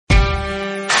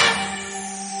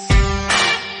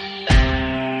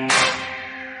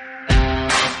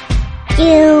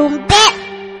Doom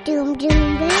bat, doom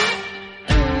doom bat,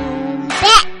 doom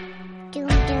bat, doom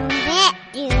doom bat,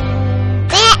 doom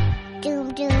bat,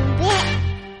 doom doom bat.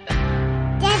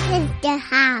 This is the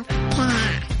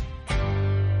Half-Cast.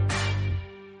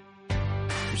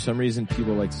 For some reason,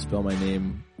 people like to spell my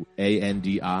name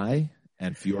A-N-D-I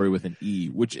and Fiore with an E,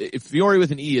 which if Fiore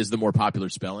with an E is the more popular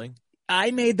spelling.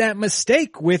 I made that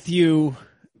mistake with you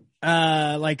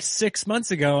like 6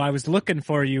 months ago. I was looking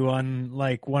for you on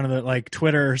like one of the like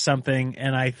Twitter or something,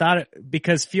 and I thought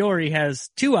because Fiore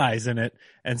has two I's in it,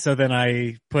 and so then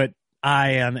I put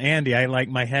I on Andy. I like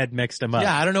my head mixed them up.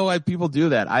 Yeah, I don't know why people do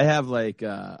that. I have like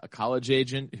a college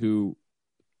agent who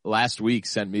last week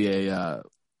sent me a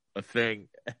thing,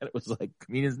 and it was like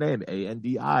comedian's name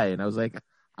A-N-D-I, and I was like,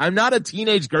 I'm not a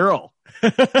teenage girl.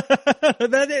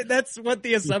 That's what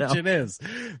the assumption is.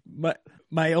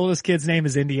 My oldest kid's name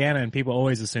is Indiana, and people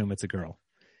always assume it's a girl.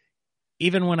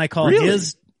 Even when I call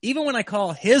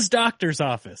his doctor's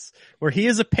office, where he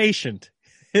is a patient,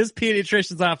 his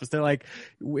pediatrician's office, they're like,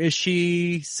 "Is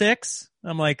she 6?"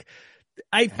 I'm like,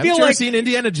 Haven't you ever seen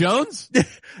Indiana Jones?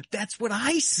 That's what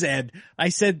I said. I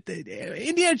said,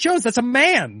 Indiana Jones, that's a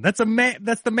man. That's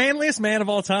the manliest man of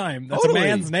all time. That's totally a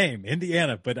man's name,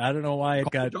 Indiana, but I don't know why it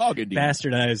got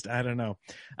bastardized. I don't know.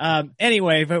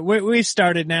 Anyway, but we've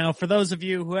started now. For those of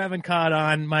you who haven't caught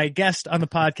on, my guest on the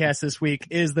podcast this week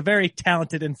is the very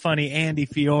talented and funny Andy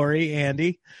Fiore.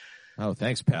 Andy. Oh,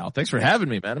 thanks, pal. Thanks for having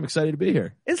me, man. I'm excited to be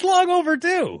here. It's long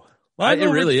overdue. It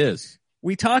really is.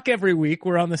 We talk every week.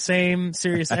 We're on the same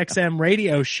Sirius XM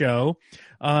radio show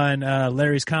on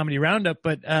Larry's Comedy Roundup,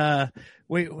 but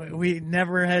we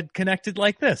never had connected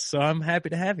like this, so I'm happy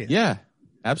to have you. Yeah,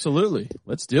 absolutely.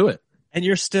 Let's do it. And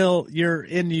you're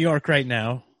in New York right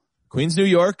now. Queens, New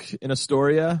York, in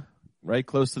Astoria, right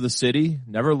close to the city.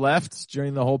 Never left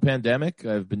during the whole pandemic.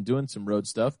 I've been doing some road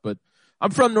stuff, but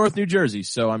I'm from North New Jersey,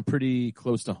 so I'm pretty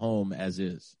close to home as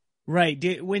is.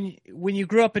 Right. When you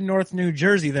grew up in North New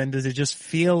Jersey, then does it just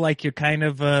feel like you're kind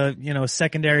of a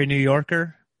secondary New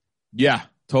Yorker? Yeah,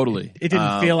 totally. It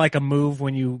didn't feel like a move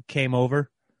when you came over?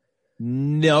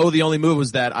 No, the only move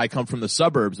was that I come from the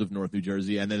suburbs of North New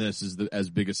Jersey, and then this is as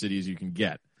big a city as you can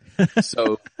get.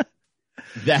 So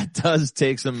that does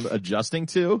take some adjusting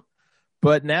to.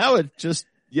 But now it just,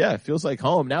 it feels like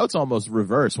home. Now it's almost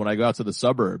reverse. When I go out to the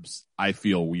suburbs, I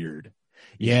feel weird.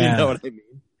 Yeah. You know what I mean?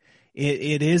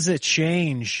 It is a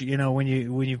change, when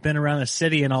you've been around the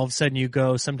city and all of a sudden you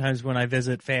go, sometimes when I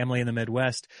visit family in the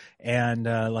Midwest and,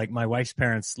 like my wife's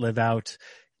parents live out,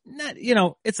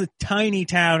 it's a tiny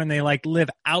town and they like live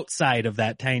outside of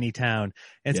that tiny town.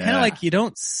 And it's kind of like you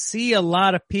don't see a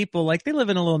lot of people, like they live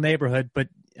in a little neighborhood, but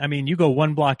I mean, you go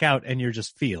one block out and you're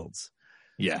just fields.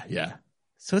 Yeah. Yeah.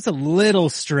 So it's a little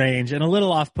strange and a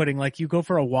little off-putting. Like you go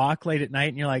for a walk late at night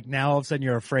and you're like, now all of a sudden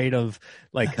you're afraid of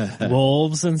like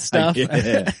wolves and stuff.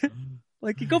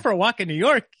 Like you go for a walk in New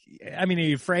York. I mean, are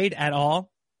you afraid at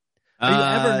all? Are you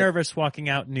ever nervous walking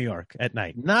out in New York at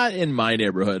night? Not in my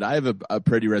neighborhood. I have a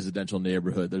pretty residential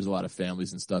neighborhood. There's a lot of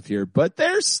families and stuff here, but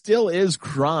there still is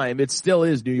crime. It still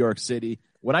is New York City.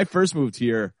 When I first moved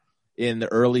here in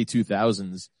the early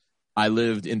 2000s, I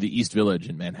lived in the East Village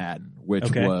in Manhattan,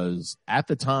 which was at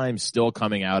the time still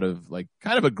coming out of like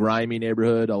kind of a grimy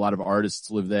neighborhood. A lot of artists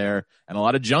lived there and a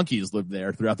lot of junkies lived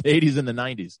there throughout the 80s and the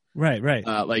 90s. Right, right.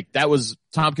 Like that was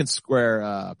Tompkins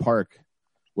Square Park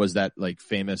was that like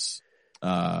famous,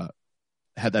 had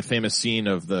that famous scene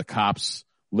of the cops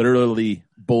literally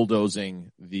bulldozing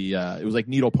it was like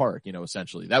Needle Park,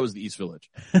 essentially. That was the East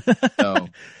Village. So,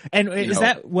 and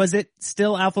was it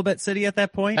still Alphabet City at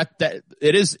that point?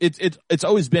 It is. It's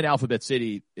always been Alphabet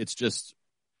City. It's just,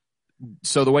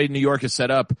 so the way New York is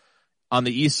set up on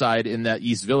the east side in that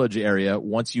East Village area,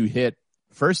 once you hit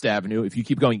First Avenue, if you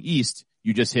keep going east,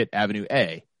 you just hit Avenue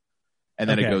A and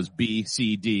then it goes B,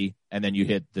 C, D, and then you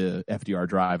hit the FDR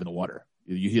Drive and the water.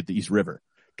 You hit the East River.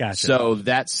 Gotcha. So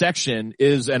that section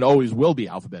is and always will be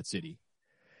Alphabet City,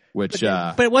 which,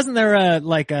 but wasn't there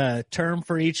a term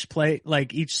for each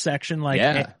like each section?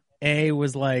 Like A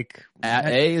was like,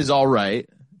 A is all right.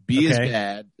 B is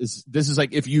bad. This is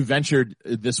like if you ventured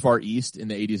this far east in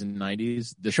the 80s and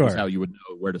 90s, this was how you would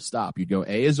know where to stop. You'd go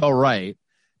A is all right.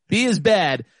 B is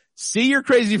bad. C, you're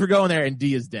crazy for going there. And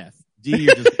D is death. D,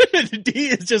 you're just, D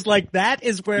is just like, that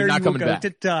is where you will go to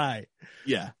die.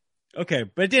 Yeah. Okay,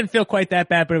 but it didn't feel quite that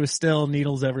bad, but it was still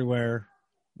needles everywhere.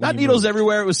 Not needles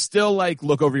everywhere. It was still like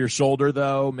look over your shoulder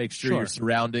though, make sure your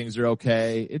surroundings are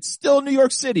okay. It's still New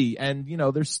York City and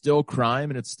there's still crime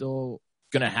and it's still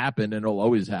going to happen and it'll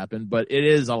always happen, but it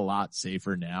is a lot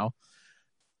safer now.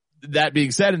 That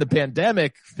being said, in the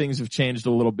pandemic, things have changed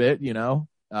a little bit,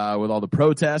 with all the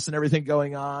protests and everything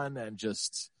going on, and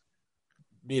just,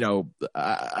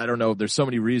 I don't know. There's so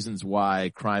many reasons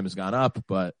why crime has gone up,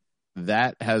 but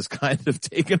that has kind of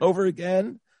taken over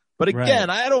again. But again,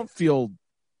 I don't feel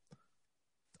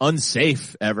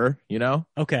unsafe ever,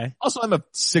 Okay. Also, I'm a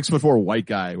 6'4" white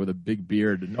guy with a big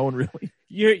beard, and no one really.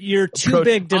 You're too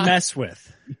big to mess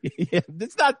with. Yeah,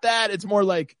 it's not that. It's more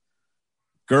like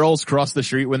girls cross the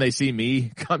street when they see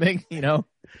me coming.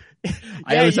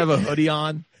 I always have a hoodie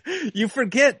on. You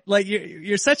forget, like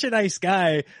you're such a nice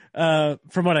guy.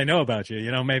 From what I know about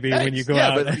you, maybe Thanks. when you go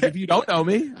out. But if you don't know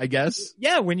me, I guess.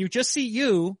 Yeah, when you just see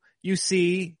you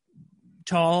see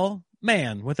tall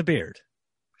man with a beard.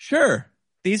 Sure.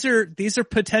 These are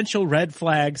potential red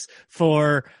flags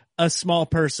for a small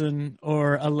person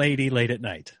or a lady late at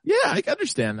night. Yeah, I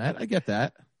understand that. I get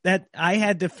that. That I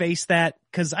had to face that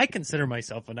because I consider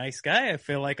myself a nice guy. I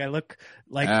feel like I look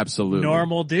like absolutely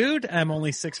normal dude. I'm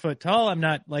only 6 foot tall. I'm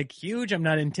not like huge. I'm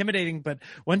not intimidating. But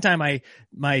one time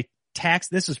my tax,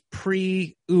 this was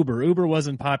pre-Uber. Uber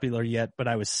wasn't popular yet, but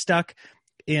I was stuck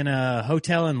in a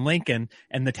hotel in Lincoln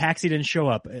and the taxi didn't show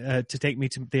up to take me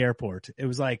to the airport. It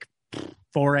was like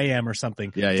 4 a.m. or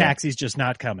something. Yeah. Taxi's just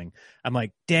not coming. I'm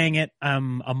like, dang it.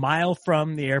 I'm a mile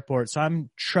from the airport. So I'm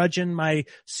trudging my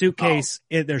suitcase.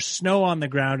 There's snow on the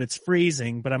ground. It's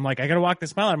freezing, but I'm like, I got to walk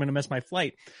this mile. I'm going to miss my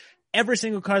flight. Every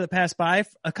single car that passed by,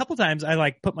 a couple times I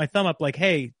like put my thumb up like,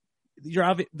 hey,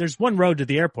 there's one road to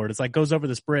the airport. It's like goes over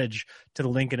this bridge to the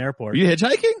Lincoln airport. Are you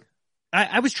hitchhiking?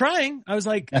 I was trying. I was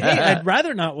like, hey, I'd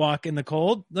rather not walk in the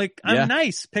cold. Like, I'm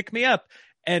nice. Pick me up.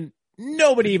 And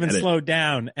nobody even slowed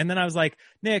down. And then I was like,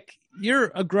 Nick,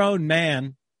 you're a grown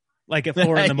man, like at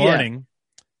 4 a.m. Yeah.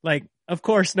 Like, of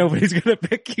course nobody's going to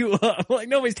pick you up. Like,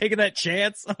 nobody's taking that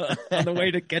chance on the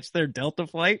way to catch their Delta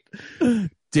flight.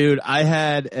 Dude, I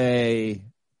had a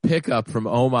pickup from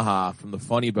Omaha from the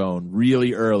Funny Bone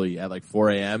really early at like 4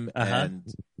 a.m. And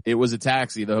it was a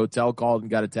taxi. The hotel called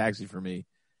and got a taxi for me.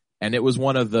 And it was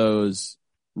one of those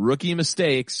rookie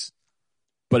mistakes,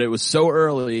 but it was so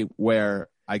early where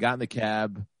I got in the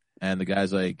cab and the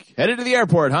guy's like, headed to the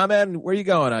airport, huh, man? Where you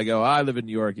going? I go, I live in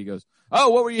New York. He goes,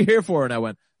 oh, what were you here for? And I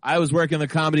went, I was working the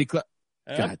comedy club.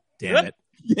 God damn it.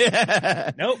 Yeah.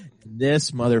 Nope.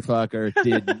 This motherfucker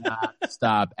did not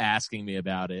stop asking me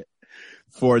about it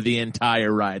for the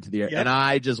entire ride to the airport. And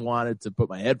I just wanted to put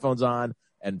my headphones on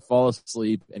and fall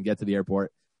asleep and get to the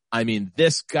airport. I mean,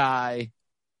 this guy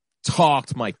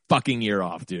talked my fucking ear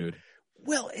off, dude.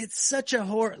 Well, it's such a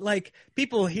horror. Like,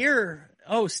 people hear,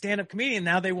 oh, stand-up comedian,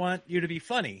 now they want you to be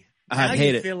funny. I now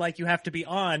hate you it. feel like you have to be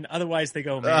on, otherwise they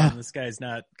go, man, this guy's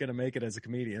not gonna make it as a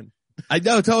comedian. I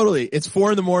know, totally. It's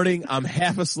 4 a.m. I'm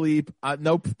half asleep.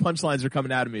 No punchlines are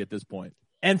coming out of me at this point.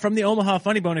 And from the Omaha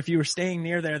Funny Bone, if you were staying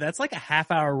near there, that's like a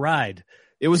half-hour ride.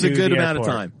 It was a to good the amount of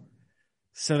airport. time.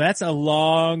 So that's a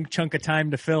long chunk of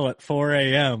time to fill at 4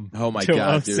 a.m. Oh my to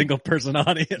God, a dude. single person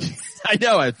audience. I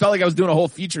know. I felt like I was doing a whole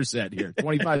feature set here.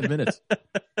 25 minutes.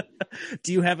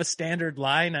 Do you have a standard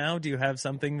lie now? Do you have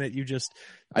something that you just?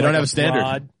 I don't have a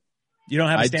standard. You don't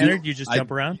have a I standard? do- You just I-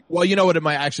 jump around? Well, you know what? It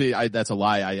might actually, that's a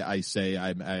lie. I say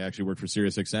I actually work for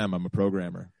SiriusXM. I'm a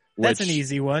programmer. That's which an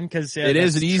easy one because it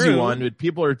is an easy one, but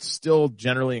people are still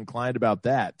generally inclined about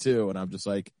that too. And I'm just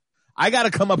like, I got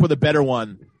to come up with a better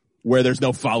one where there's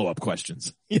no follow-up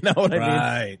questions. You know what I mean?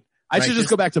 Right. I should just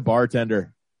go back to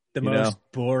bartender. The you most know?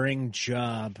 boring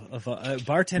job of a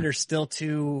bartender's still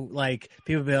too, like,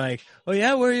 people be like, oh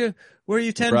yeah, where are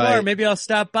you 10 Right. bar? Maybe I'll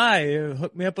stop by.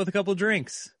 Hook me up with a couple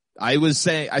drinks. I was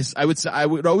saying, I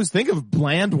would always think of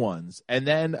bland ones, and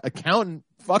then accountant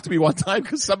fucked me one time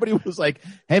because somebody was like,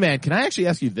 "Hey man, can I actually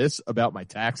ask you this about my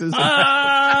taxes?" Oh,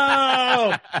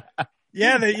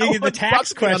 yeah, the Someone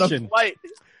tax fucked me on a question. flight.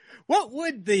 What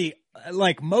would the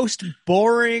most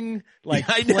boring, like,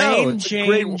 I know, plain it's a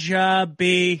great Jane one. job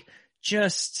be?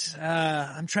 Just,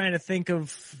 I'm trying to think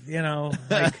of,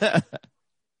 like,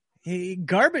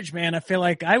 garbage man. I feel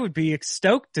like I would be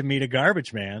stoked to meet a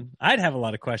garbage man. I'd have a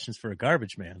lot of questions for a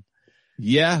garbage man.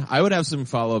 Yeah, I would have some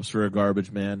follow-ups for a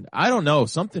garbage man. I don't know,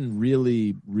 something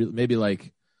really, maybe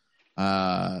like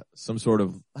some sort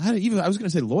of, I was going to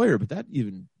say lawyer, but that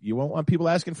even, you won't want people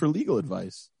asking for legal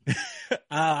advice.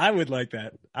 I would like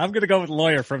that. I'm going to go with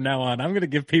lawyer from now on. I'm going to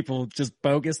give people just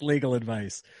bogus legal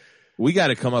advice. We got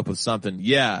to come up with something.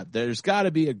 Yeah, there's got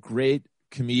to be a great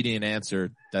comedian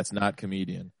answer that's not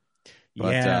comedian.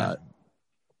 But, yeah.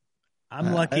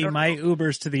 I'm lucky my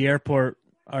Ubers to the airport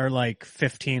are like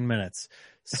 15 minutes.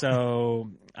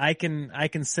 So I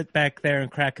can sit back there and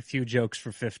crack a few jokes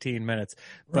for 15 minutes.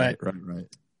 But right.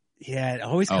 yeah, it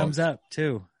always comes up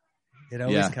too. It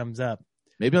always comes up.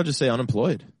 Maybe I'll just say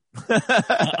unemployed.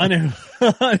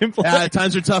 Unemployed.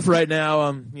 Times are tough right now.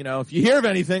 If you hear of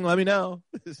anything, let me know.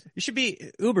 You should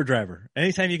be Uber driver.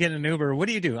 Anytime you get in an Uber, what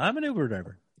do you do? I'm an Uber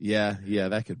driver. Yeah,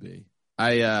 that could be.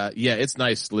 It's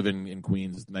nice living in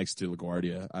Queens next to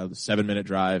LaGuardia. A 7-minute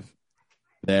drive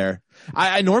there.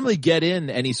 I normally get in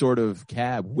any sort of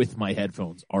cab with my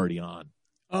headphones already on.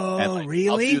 Oh, really?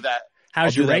 I'll do that.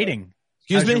 How's your rating?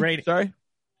 Excuse me? Your rating? Sorry?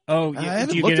 Oh,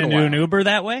 do you get into an Uber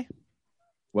that way?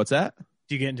 What's that?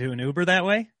 Do you get into an Uber that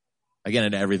way? I get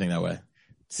into everything that way.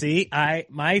 See,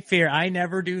 my fear, I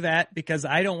never do that because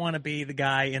I don't want to be the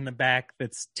guy in the back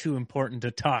that's too important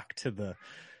to talk to the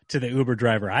Uber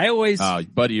driver. I always, oh,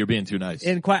 buddy, you're being too nice.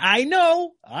 I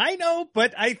know,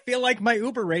 but I feel like my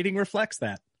Uber rating reflects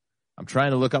that. I'm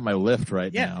trying to look up my Lyft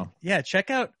right now. Yeah, check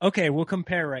out. Okay, we'll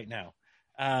compare right now.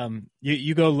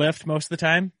 You go Lyft most of the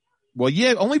time? Well,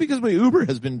 yeah, only because my Uber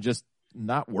has been just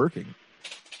not working.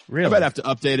 Really? I might have to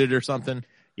update it or something.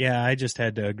 Yeah, I just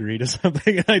had to agree to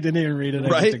something. I didn't even read it. I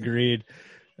Right? just agreed.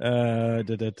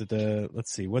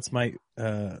 Let's see. What's my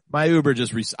my Uber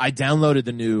just I downloaded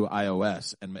the new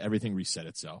iOS and everything reset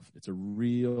itself. It's a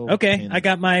real okay. I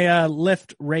got my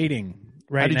Lyft rating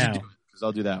right now. How did you do it? Because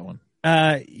I'll do that one.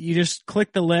 You just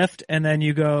click the Lyft and then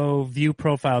you go view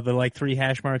profile. The 3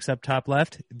 hash marks up top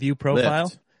left. View profile.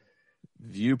 Lyft.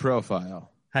 View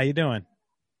profile. How you doing?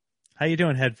 How you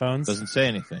doing? Headphones. Doesn't say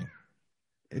anything.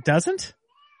 It doesn't?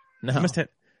 No. It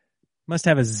must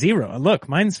have a 0. Look,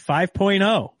 mine's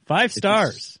 5.0. 5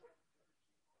 stars.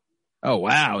 Oh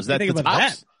wow, is that the about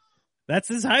tops? that?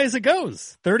 That's as high as it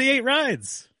goes. 38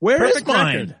 rides. Where is Perfect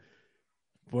mine? record.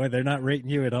 Boy, they're not rating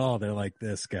you at all. They're like,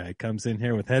 this guy comes in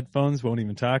here with headphones, won't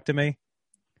even talk to me.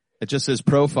 It just says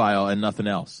profile and nothing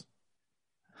else.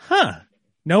 Huh.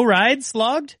 No rides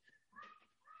logged?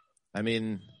 I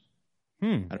mean, I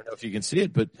don't know if you can see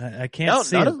it, but I can't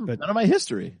see none it. of my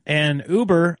history. And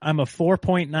Uber, I'm a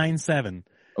 4.97.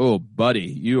 Oh, buddy,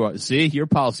 your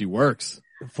policy works.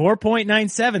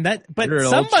 4.97. But You're an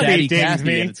old somebody chatty dinged Cathy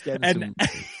me. and it's getting And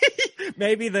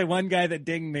maybe the one guy that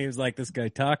dinged me was like, this guy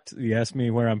talked. He asked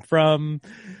me where I'm from.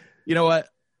 You know what?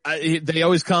 They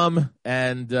always come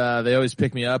and they always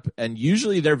pick me up, and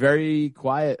usually they're very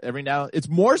quiet. Every now, it's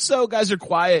more so guys are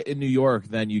quiet in New York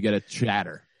than you get a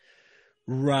chatter.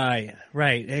 Right.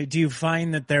 Do you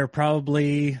find that they're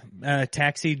probably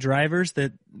taxi drivers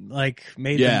that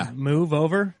made them move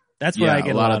over? That's what I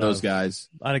get. A lot of those guys.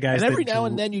 A lot of guys. And every now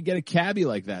and then you get a cabbie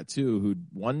like that too, who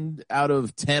 1 out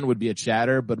of 10 would be a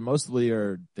chatter, but mostly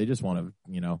they just want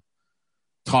to,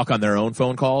 talk on their own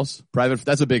phone calls. Private.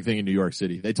 That's a big thing in New York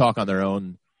City. They talk on their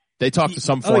own. They talk to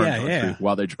some foreign country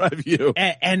while they drive you.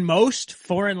 And most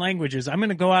foreign languages, I'm going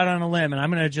to go out on a limb and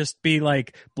I'm going to just be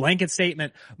blanket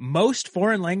statement. Most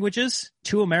foreign languages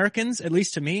to Americans, at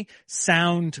least to me,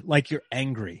 sound like you're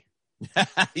angry.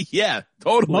 Yeah,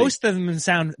 totally. Most of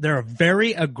them they're a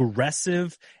very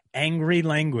aggressive, angry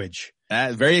language.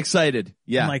 Very excited.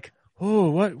 Yeah. I'm like,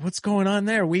 oh, what's going on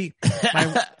there?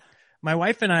 My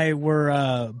wife and I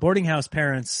were boarding house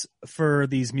parents for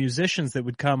these musicians that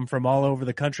would come from all over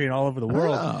the country and all over the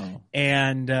world. Oh.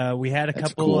 And we had a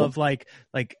couple of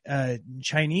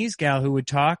Chinese gal who would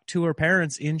talk to her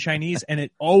parents in Chinese, and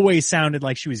it always sounded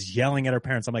like she was yelling at her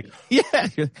parents. I'm like, yeah.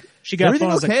 She got everything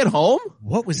okay at home?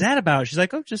 What was that about? She's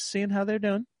like, oh, just seeing how they're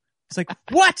doing. It's like,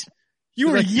 what?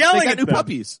 You were yelling at new them.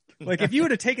 Puppies. If you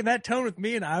would have taken that tone with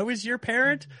me and I was your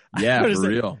parent, yeah, for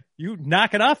real. You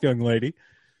knock it off, young lady.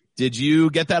 Did you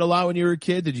get that a lot when you were a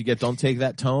kid? Did you get don't take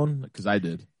that tone? Because I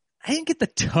did. I didn't get the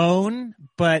tone,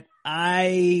 but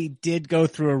I did go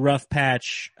through a rough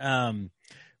patch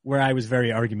where I was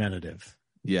very argumentative.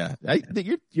 Yeah.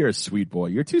 You're a sweet boy.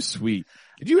 You're too sweet.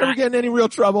 Did you ever get in any real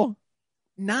trouble?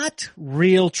 Not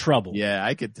real trouble. Yeah,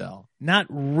 I could tell. Not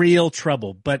real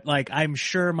trouble, but I'm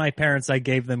sure my parents, I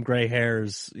gave them gray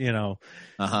hairs,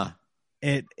 Uh-huh.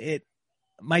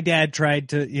 My dad tried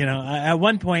to, at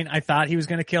one point I thought he was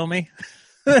going to kill me.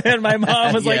 And my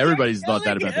mom was like, everybody's thought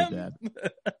that about their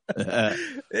dad.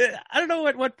 I don't know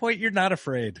at what point you're not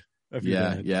afraid of your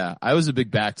dad. Yeah. I was a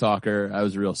big back talker. I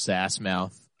was a real sass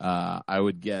mouth. I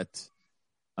would get,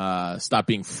 stop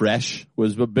being fresh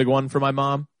was a big one for my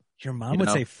mom. Your mom would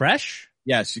say fresh?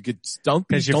 Yes, you could, don't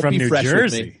be New fresh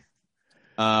Jersey. with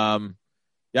me.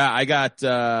 I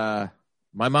got,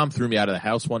 my mom threw me out of the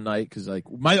house one night because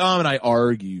my mom and I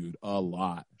argued a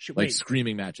lot,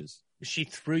 screaming matches. She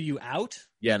threw you out?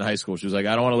 Yeah, in high school. She was like,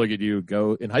 I don't want to look at you.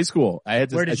 Go in high school. Where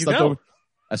did you go?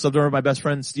 I slept over at my best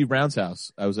friend Steve Brown's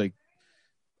house. I was like,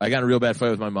 I got in a real bad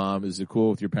fight with my mom. Is it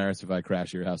cool with your parents if I crash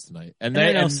at your house tonight? And there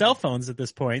are no cell phones at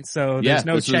this point, so there's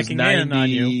no checking in on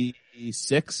you.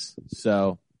 96,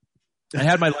 so I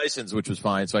had my license, which was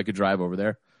fine, so I could drive over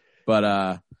there.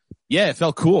 But yeah, it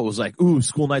felt cool. It was like, ooh,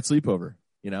 school night sleepover,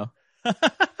 you know?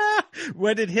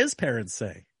 What did his parents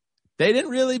say? They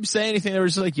didn't really say anything. They were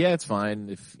just like, yeah, it's fine.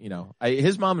 If, you know,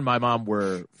 his mom and my mom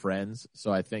were friends.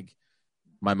 So I think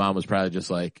my mom was probably just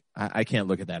like, I can't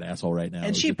look at that asshole right now.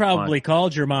 And she probably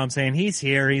called your mom saying, he's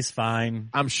here, he's fine.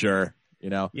 I'm sure, you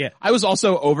know? Yeah. I was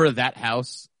also over that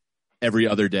house every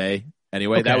other day.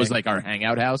 Anyway, That was like our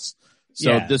hangout house.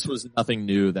 So This was nothing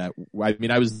new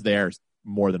I was there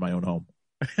more than my own home,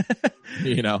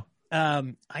 you know?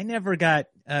 I never got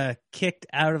kicked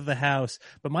out of the house,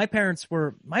 but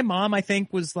my mom, I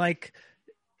think, was like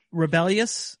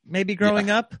rebellious maybe growing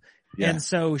up. Yeah. And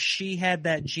so she had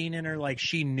that gene in her, like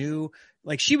she knew,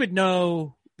 like she would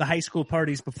know the high school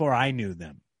parties before I knew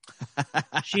them.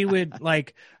 She would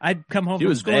like, I'd come home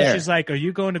from school and she's like, are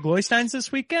you going to Gloystein's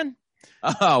this weekend?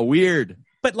 Oh, weird.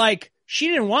 But like, she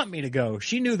didn't want me to go.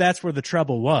 She knew that's where the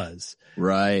trouble was.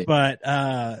 Right. But,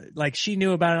 like she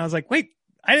knew about it. And I was like, wait,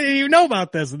 I didn't even know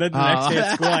about this. And then the next day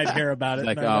at school, I'd hear about it.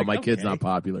 Like, my kid's not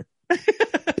popular.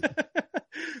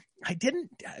 I didn't,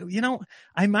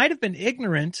 I might have been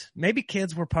ignorant. Maybe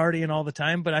kids were partying all the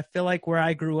time, but I feel like where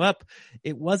I grew up,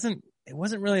 it wasn't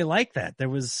really like that. There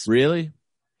was really,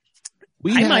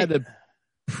 we had a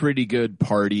pretty good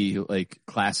party, like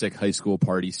classic high school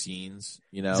party scenes,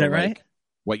 you know, is that right? Like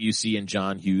what you see in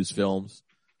John Hughes films,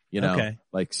 you know,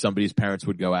 like somebody's parents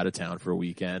would go out of town for a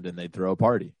weekend and they'd throw a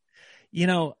party. You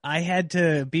know, I had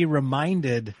to be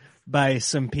reminded by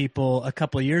some people a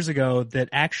couple of years ago that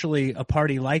actually a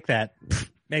party like that,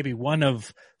 maybe one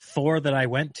of 4 that I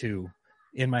went to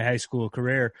in my high school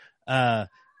career, it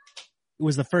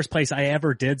was the first place I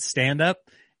ever did stand up.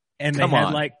 And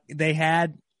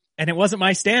and it wasn't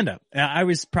my stand up. I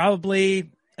was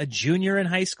probably a junior in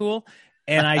high school.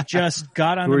 And I just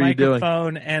got on the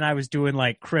microphone and I was doing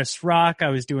like Chris Rock. I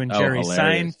was doing Jerry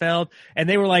Seinfeld, and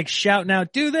they were like shouting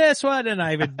out, do this one. And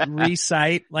I would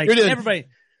recite like everybody.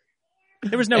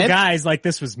 There was no guys like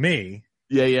this was me.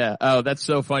 Yeah. Yeah. Oh, that's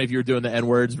so funny. If you were doing the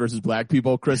N-words versus black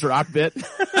people, Chris Rock bit.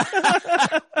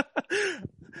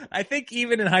 I think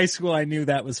even in high school, I knew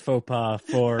that was faux pas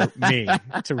for me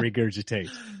to regurgitate.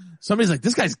 Somebody's like,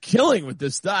 this guy's killing with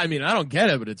this stuff. I mean, I don't get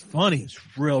it, but it's funny. It's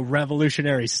real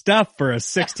revolutionary stuff for a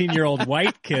 16-year-old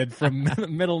white kid from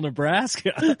middle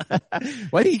Nebraska.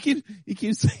 Why do he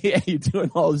keeps saying, yeah, you're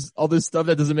doing all this stuff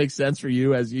that doesn't make sense for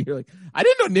you as you're like, I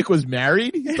didn't know Nick was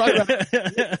married. He's talking about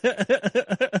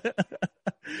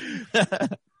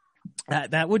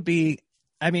that would be,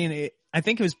 I mean, I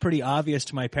think it was pretty obvious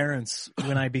to my parents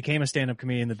when I became a stand-up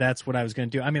comedian that that's what I was going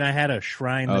to do. I mean, I had a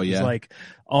shrine that was like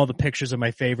all the pictures of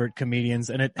my favorite comedians,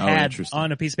 and it had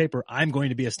on a piece of paper, I'm going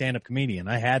to be a stand-up comedian.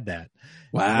 I had that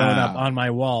thrown up on my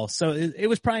wall. So it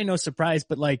was probably no surprise,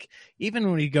 but like even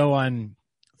when we go on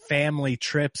family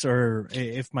trips or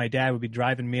if my dad would be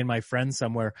driving me and my friends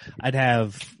somewhere, I'd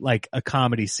have like a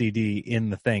comedy CD in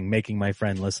the thing, making my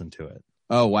friend listen to it.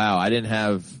 Oh, wow. I didn't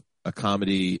have a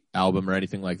comedy album or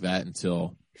anything like that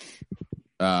until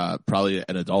probably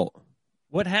an adult.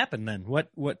 What happened then?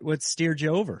 What steered you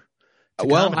over?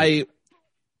 Well, comedy? I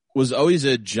was always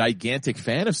a gigantic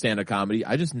fan of stand-up comedy.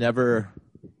 I just never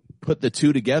put the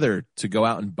two together to go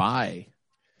out and buy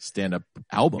stand-up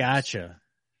albums. Gotcha.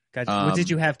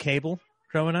 Did you have cable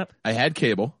growing up? I had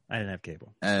cable. I didn't have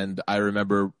cable. And I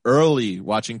remember early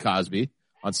watching Cosby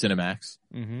on Cinemax.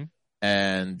 Mm-hmm.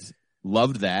 And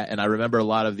loved that. And I remember a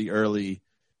lot of the early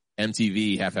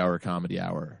MTV half-hour comedy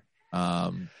hour.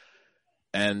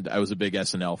 And I was a big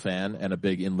SNL fan and a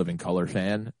big In Living Color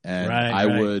fan. And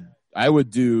I would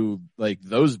do like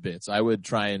those bits. I would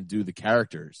try and do the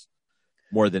characters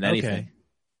more than anything. Okay.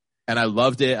 And I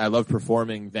loved it. I loved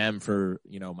performing them for,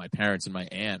 my parents and my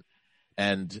aunt.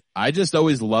 And I just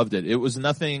always loved it. It was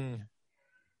nothing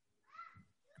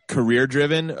career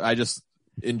driven. I just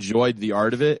enjoyed the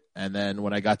art of it. And then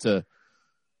when I got to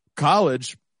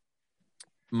college,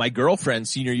 my girlfriend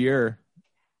senior year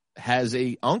has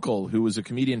a uncle who was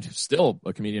still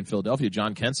a comedian in Philadelphia,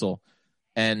 John Kensel.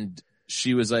 And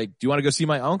she was like, do you want to go see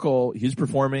my uncle? He's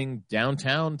performing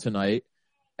downtown tonight.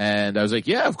 And I was like,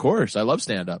 yeah, of course. I love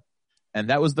stand up. And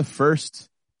that was the first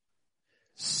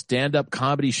stand up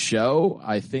comedy show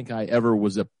I think I ever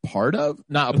was a part of.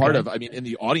 Not a part of, I mean, in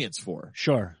the audience for.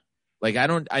 Sure. Like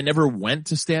I never went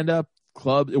to stand up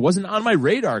club. It wasn't on my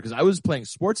radar because I was playing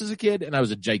sports as a kid and I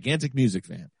was a gigantic music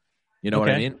fan. You know what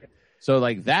I mean? So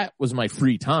like that was my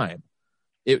free time.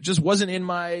 It just wasn't in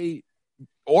my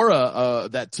aura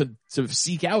that to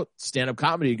seek out stand up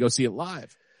comedy and go see it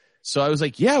live. So I was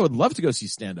like, yeah, I would love to go see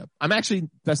stand up.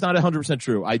 That's not 100%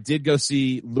 true. I did go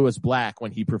see Louis Black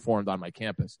when he performed on my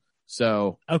campus.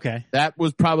 So okay, that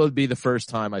was probably the first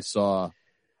time I saw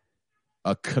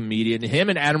a comedian. Him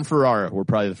and Adam Ferrara were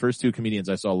probably the first two comedians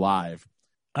I saw live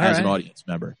as an audience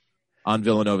member on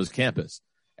Villanova's campus.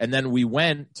 And then we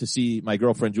went to see my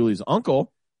girlfriend Julie's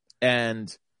uncle,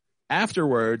 and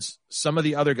afterwards, some of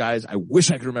the other guys, I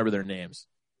wish I could remember their names.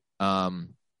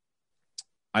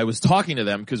 I was talking to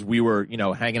them because we were,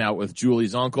 hanging out with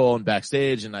Julie's uncle and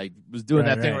backstage, and I was doing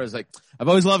that thing where I was like, I've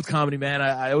always loved comedy, man.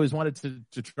 I always wanted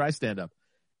to try stand up.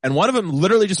 And one of them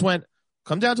literally just went,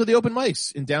 come down to the open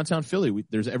mics in downtown Philly.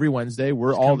 There's every Wednesday.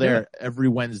 We're all there every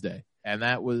Wednesday. And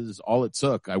that was all it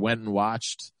took. I went and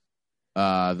watched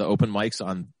the open mics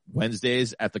on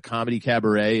Wednesdays at the Comedy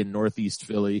Cabaret in Northeast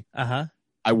Philly.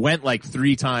 I went like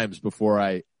 3 times before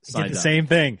I signed up. I did the same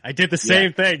thing. I did the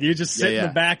same thing. You just sit in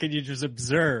the back and you just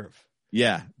observe.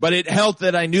 Yeah. But it helped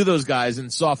that I knew those guys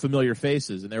and saw familiar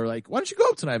faces. And they were like, why don't you go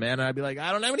up tonight, man? And I'd be like,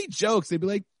 I don't have any jokes. They'd be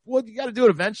like, well, you got to do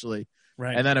it eventually.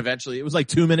 Right. And then eventually it was like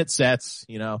 2-minute sets,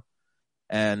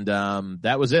 and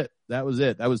that was it. That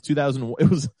was 2000. It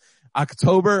was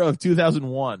October of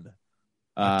 2001.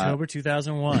 October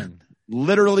 2001.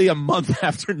 Literally a month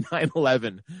after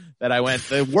 9/11 that I went,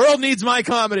 the world needs my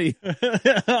comedy.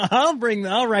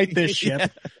 I'll write this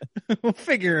ship. We'll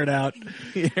figure it out.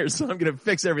 Here, so I'm going to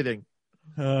fix everything.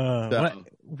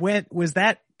 When was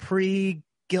that pre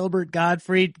Gilbert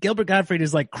Gottfried? Gilbert Gottfried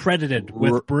is like credited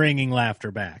with bringing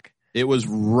laughter back. It was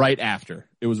right after.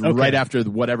 It was right after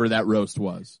whatever that roast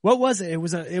was. What was it?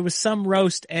 It was some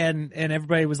roast, and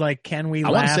everybody was like, "Can we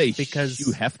laugh?" I want to say because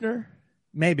Hugh Hefner.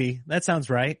 Maybe that sounds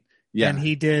right. Yeah, and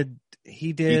he did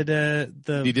the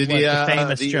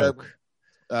famous joke.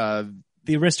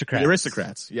 The Aristocrats. The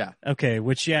Aristocrats, yeah. Okay,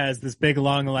 which is this big,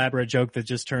 long, elaborate joke that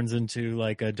just turns into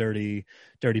like a dirty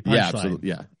punchline. Yeah, absolutely,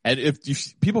 yeah. And if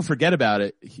people forget about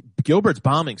it, Gilbert's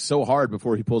bombing so hard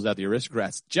before he pulls out the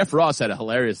Aristocrats. Jeff Ross had a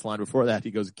hilarious line before that. He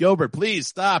goes, "Gilbert, please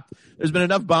stop. There's been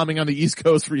enough bombing on the East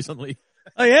Coast recently."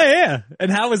 Oh yeah.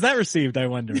 And how was that received? I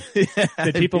wonder.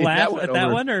 Did people laugh at that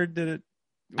one, or did it?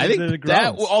 I think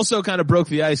that also kind of broke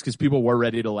the ice because people were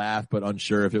ready to laugh, but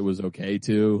unsure if it was okay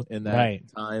to in that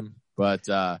time. But,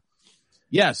 so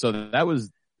that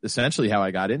was essentially how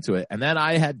I got into it. And then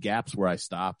I had gaps where I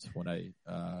stopped when I,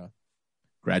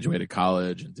 graduated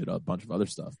college and did a bunch of other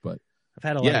stuff. But I've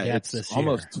had a lot of gaps this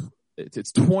year.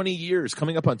 It's 20 years,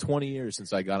 coming up on 20 years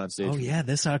since I got on stage. Oh yeah.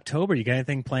 This October, you got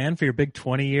anything planned for your big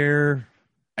 20-year?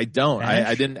 I don't.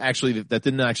 I didn't actually, that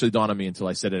didn't actually dawn on me until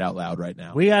I said it out loud right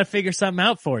now. We got to figure something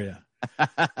out for you.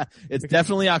 It's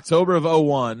definitely October of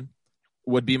 2001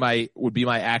 would be my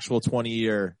actual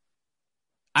 20-year.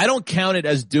 I don't count it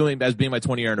as being my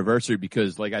 20-year anniversary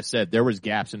because, like I said, there was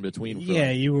gaps in between.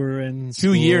 You were in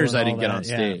 2 years. I didn't get on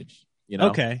stage.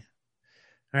 Okay.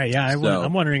 All right. Yeah.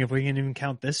 I'm wondering if we can even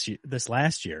count this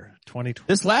last year, 2020.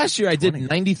 This last year, I did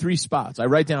 93 spots. I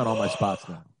write down all my spots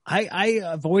now.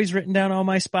 I've always written down all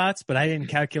my spots, but I didn't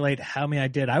calculate how many I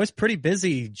did. I was pretty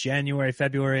busy January,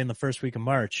 February, and the first week of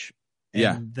March.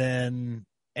 And then.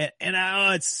 And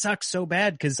it sucks so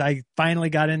bad because I finally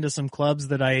got into some clubs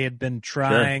that I had been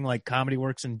trying, like Comedy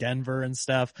Works in Denver and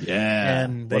stuff. Yeah.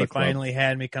 And they finally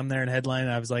had me come there and headline.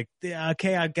 And I was like,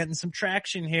 okay, I'm getting some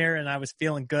traction here. And I was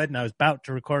feeling good. And I was about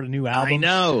to record a new album. I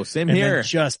know. Same and here. Then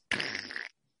just,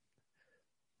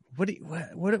 what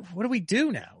do we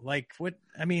do now? Like,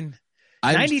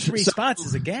 93 spots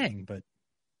is a gang, but.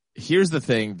 Here's the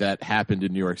thing that happened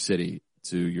in New York City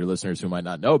to your listeners who might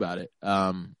not know about it.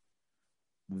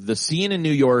 The scene in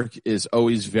New York is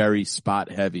always very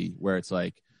spot heavy where it's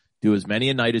like, do as many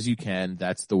a night as you can.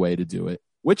 That's the way to do it,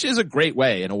 which is a great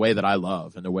way in a way that I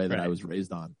love and a way that I was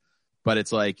raised on. But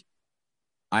it's like,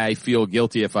 I feel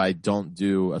guilty if I don't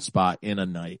do a spot in a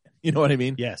night. You know what I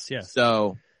mean? Yes.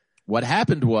 So what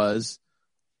happened was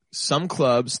some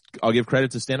clubs, I'll give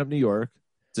credit to Stand Up New York,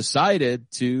 decided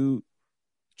to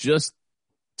just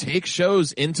take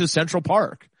shows into Central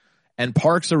Park and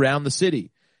parks around the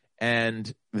city.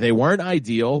 And they weren't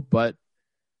ideal, but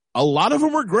a lot of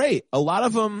them were great. A lot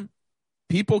of them,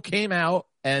 people came out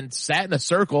and sat in a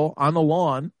circle on the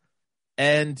lawn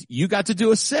and you got to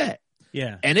do a set.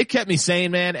 Yeah. And it kept me sane,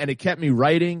 man. And it kept me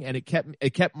writing and it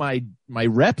kept my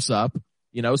reps up,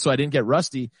 so I didn't get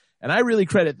rusty. And I really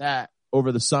credit that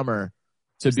over the summer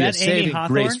to be a saving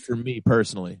grace for me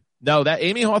personally. No, that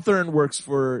Amy Hawthorne works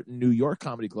for New York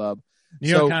Comedy Club. New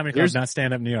York Comedy Club, not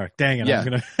Stand Up New York. Dang it. Yeah. I'm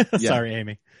gonna, sorry,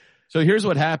 Amy. So here's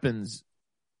what happens.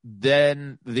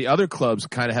 Then the other clubs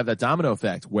kind of have that domino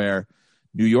effect where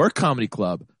New York Comedy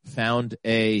Club found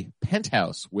a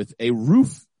penthouse with a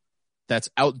roof that's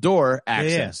outdoor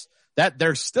access that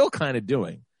they're still kind of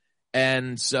doing.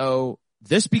 And so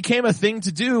this became a thing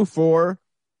to do for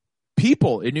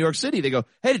people in New York City. They go,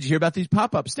 hey, did you hear about these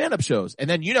pop-up stand-up shows? And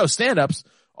then, stand-ups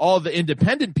all the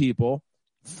independent people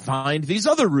find these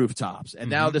other rooftops. And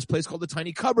now this place called the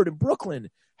Tiny Cupboard in Brooklyn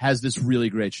has this really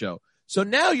great show. So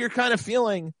now you're kind of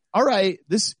feeling, all right,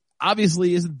 this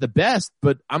obviously isn't the best,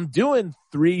 but I'm doing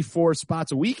 3-4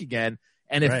 spots a week again,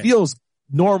 and it feels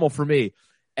normal for me.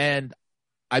 And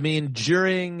I mean,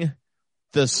 during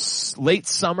the late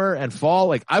summer and fall,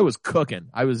 like I was cooking.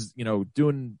 I was,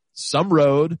 doing some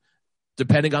road,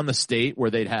 depending on the state where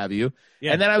they'd have you.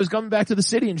 Yeah. And then I was coming back to the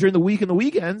city, and during the week and the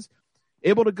weekends,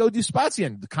 able to go do spots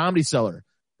again. The Comedy Cellar,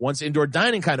 once indoor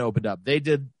dining kind of opened up, they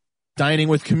did dining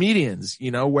with comedians,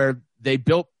 where they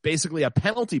built basically a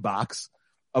penalty box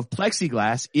of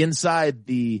plexiglass inside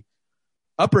the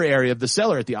upper area of the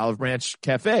cellar at the Olive Branch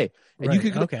Cafe. And you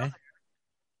could go,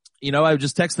 I would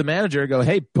just text the manager and go,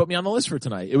 hey, put me on the list for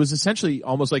tonight. It was essentially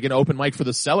almost like an open mic for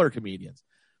the cellar comedians.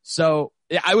 So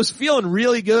I was feeling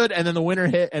really good. And then the winter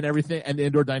hit and everything, and the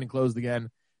indoor dining closed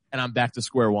again, and I'm back to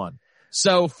square one.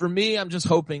 So for me, I'm just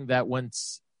hoping that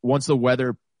once the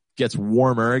weather gets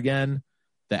warmer again,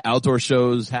 the outdoor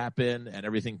shows happen and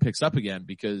everything picks up again,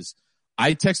 because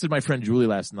I texted my friend Julie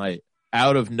last night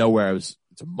out of nowhere. It's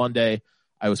a Monday.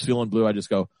 I was feeling blue. I just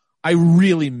go, I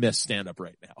really miss stand up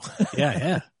right now.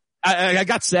 Yeah. I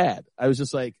got sad. I was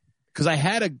just like, cause I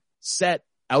had a set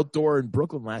outdoor in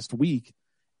Brooklyn last week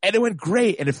and it went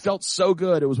great and it felt so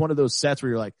good. It was one of those sets where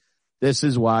you're like, this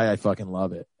is why I fucking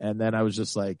love it. And then I was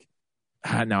just like,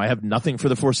 now I have nothing for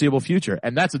the foreseeable future.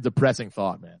 And that's a depressing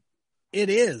thought, man. It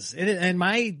is. And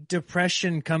my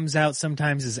depression comes out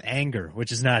sometimes as anger,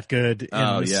 which is not good in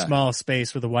a small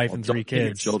space with a wife and 3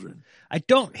 kids. Children. I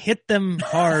don't hit them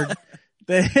hard.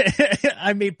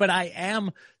 I mean, but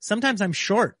sometimes I'm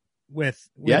short with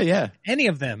any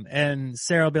of them. And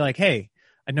Sarah will be like, hey,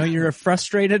 I know you're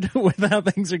frustrated with how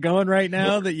things are going right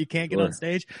now that you can't get on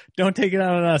stage. Don't take it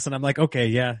out on us. And I'm like, okay,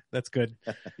 yeah, that's good.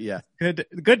 Yeah.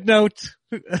 Good note.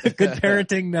 Good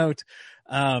parenting note.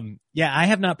 I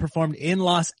have not performed in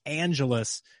Los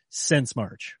Angeles since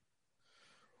March.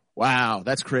 Wow.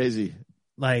 That's crazy.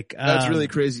 That's really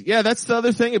crazy. Yeah. That's the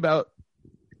other thing about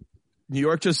New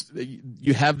York. Just,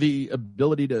 you have the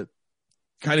ability to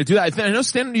kind of do that. I know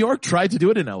Stand Up New York tried to do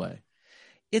it in LA.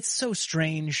 It's so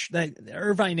strange that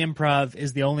Irvine Improv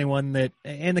is the only one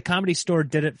and the Comedy Store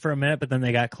did it for a minute, but then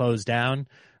they got closed down.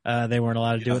 They weren't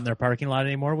allowed to do it in their parking lot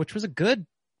anymore, which was a good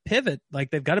pivot.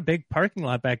 Like, they've got a big parking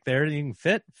lot back there and you can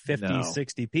fit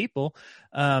 60 people.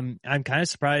 I'm kind of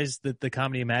surprised that the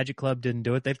Comedy Magic Club didn't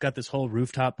do it. They've got this whole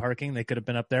rooftop parking. They could have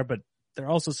been up there, but they're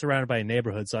also surrounded by a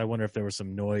neighborhood. So I wonder if there was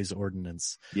some noise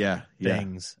ordinance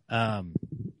things.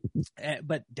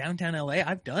 But downtown LA,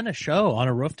 I've done a show on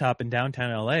a rooftop in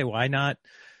downtown LA. Why not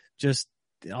just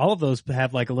all of those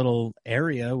have like a little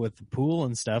area with the pool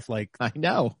and stuff? Like, I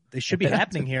know they should be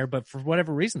happening here, but for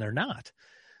whatever reason, they're not.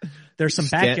 There's some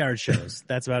backyard shows.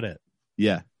 That's about it.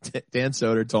 Yeah. Dan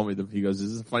Soder told me he goes, this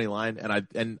is a funny line.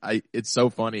 And I, it's so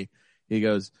funny. He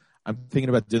goes, I'm thinking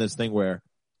about doing this thing where,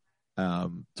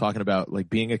 talking about like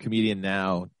being a comedian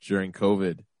now during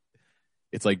COVID.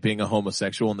 It's like being a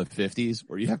homosexual in the 50s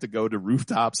where you have to go to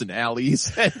rooftops and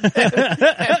alleys and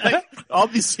like all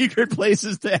these secret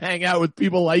places to hang out with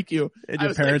people like you. And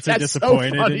your parents are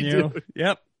disappointed in you. Dude.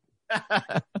 Yep.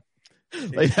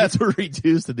 Like, that's what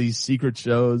reduced to these secret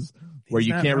shows where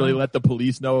you can't really let the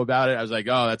police know about it. I was like,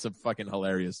 oh, that's a fucking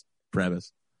hilarious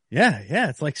premise. Yeah.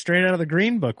 It's like straight out of the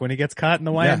Green Book when he gets caught in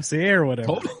the YMCA or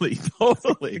whatever.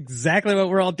 Totally. Exactly what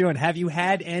we're all doing. Have you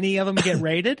had any of them get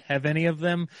raided? Have any of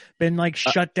them been like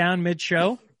shut down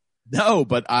mid-show? No,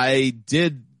 but I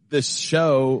did this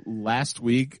show last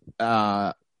week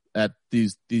at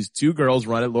these 2 girls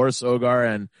run it, Laura Sogar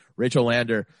and Rachel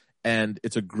Lander, and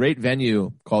it's a great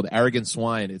venue called Arrogant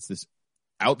Swine. It's this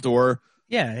outdoor.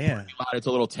 Yeah. It's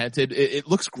a little tented. It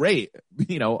looks great.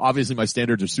 Obviously my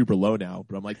standards are super low now,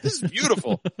 but I'm like, this is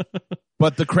beautiful.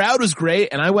 But the crowd was great.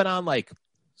 And I went on like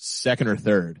 2nd or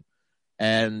 3rd.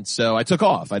 And so I took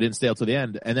off. I didn't stay till the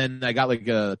end. And then I got like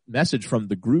a message from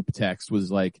the group text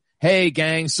was like, hey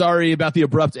gang, sorry about the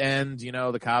abrupt end.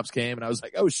 The cops came, and I was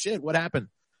like, oh shit, what happened?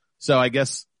 So I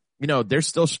guess, they're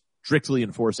still strictly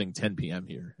enforcing 10 PM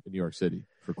here in New York City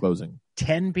for closing.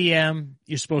 10 PM.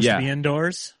 You're supposed to be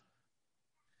indoors.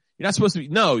 You're not supposed to be.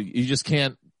 No, you just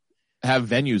can't have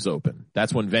venues open.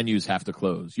 That's when venues have to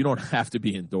close. You don't have to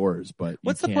be indoors, but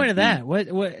what's the point of that? What,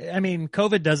 I mean,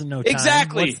 COVID doesn't know time.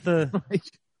 Exactly. What's the,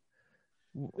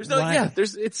 there's no, why?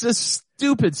 It's a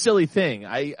stupid, silly thing.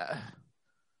 I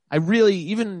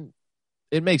really,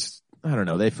 it makes, I don't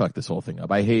know, they fucked this whole thing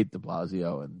up. I hate de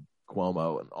Blasio and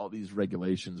Cuomo and all these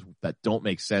regulations that don't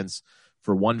make sense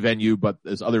for one venue, but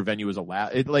this other venue is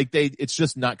allowed. It's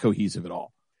just not cohesive at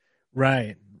all.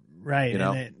 Right.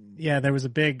 there was a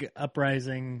big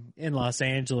uprising in Los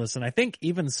Angeles, and I think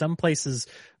even some places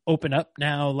open up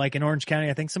now, like in Orange County.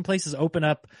 I think some places open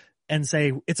up and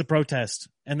say it's a protest,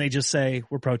 and they just say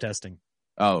we're protesting.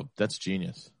 Oh, that's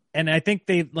genius. And I think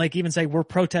they like even say we're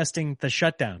protesting the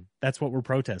shutdown. That's what we're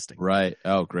protesting. Right.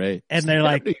 Oh, great. And they're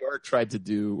like, New York tried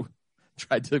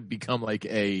to become like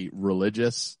a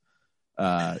religious,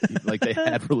 like they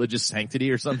had religious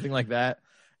sanctity or something like that.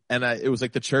 And it was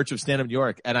like the Church of Stand Up New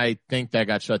York. And I think that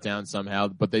got shut down somehow,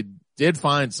 but they did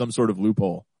find some sort of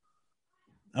loophole.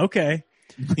 Okay.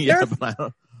 Yeah, but I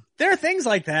don't. There are things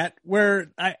like that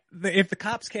where if the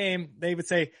cops came, they would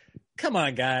say, come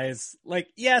on, guys. Like,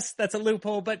 yes, that's a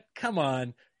loophole, but come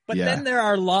on. But then there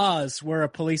are laws where a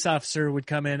police officer would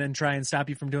come in and try and stop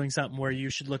you from doing something where you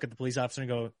should look at the police officer and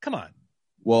go, come on.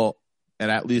 Well,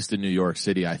 and at least in New York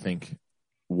City, I think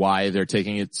why they're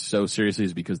taking it so seriously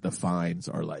is because the fines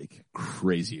are like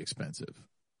crazy expensive.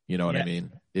 You know what I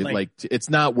mean? It's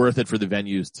not worth it for the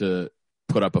venues to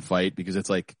put up a fight because it's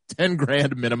like 10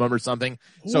 grand minimum or something.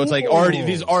 So it's like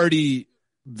these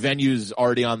venues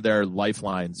already on their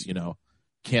lifelines, you know,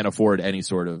 can't afford any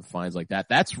sort of fines like that.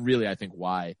 That's really, I think,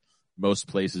 why most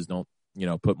places don't, you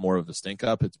know, put more of a stink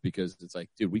up. It's because it's like,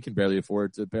 dude, we can barely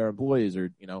afford to pay our employees or,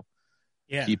 you know,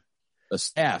 keep a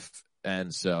staff.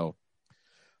 And so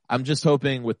I'm just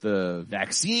hoping with the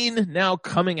vaccine now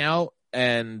coming out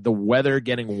and the weather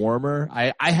getting warmer,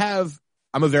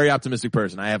 I'm a very optimistic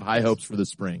person. I have high hopes for the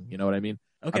spring. You know what I mean?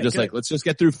 Okay, I'm just like, let's just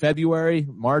get through February.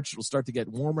 March will start to get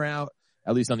warmer out,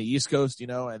 at least on the East Coast, you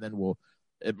know, and then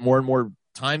more and more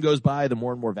time goes by, the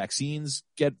more and more vaccines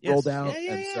get rolled out.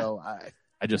 So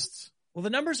well, the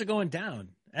numbers are going down.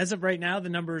 As of right now, the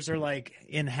numbers are like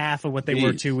in half of what they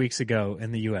were 2 weeks ago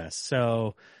in the U.S.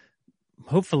 So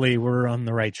hopefully we're on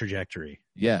the right trajectory.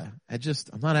 Yeah.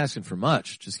 I'm not asking for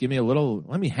much. Just give me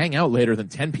let me hang out later than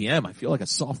 10 p.m. I feel like a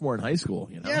sophomore in high school,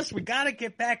 you know? Yes, we got to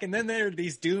get back. And then there are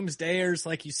these doomsdayers,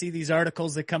 like you see these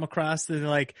articles that come across that are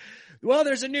like, well,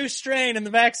 there's a new strain and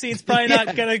the vaccine's probably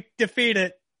not going to defeat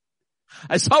it.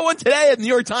 I saw one today at the New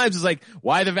York Times. It's like,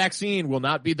 why the vaccine will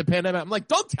not beat the pandemic. I'm like,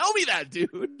 don't tell me that,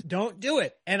 dude. Don't do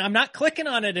it. And I'm not clicking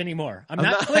on it anymore. I'm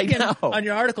not clicking on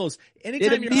your articles.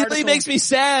 Anytime it immediately makes me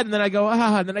sad, and then I go,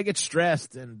 and then I get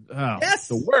stressed, and it's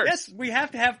the worst. Yes, we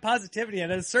have to have positivity. And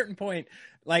at a certain point,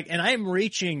 and I'm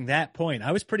reaching that point.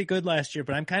 I was pretty good last year,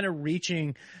 but I'm kind of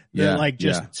reaching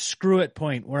the screw it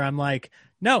point where I'm like,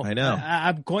 no, I know.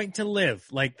 I'm going to live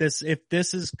like this. If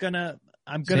this is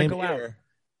I'm going to go out.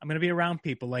 I'm going to be around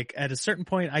people. Like at a certain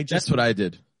point, that's what I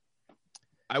did.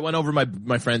 I went over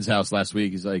my friend's house last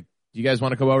week. He's like, do you guys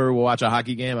want to come over? We'll watch a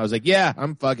hockey game. I was like, yeah,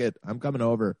 I'm coming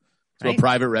over to a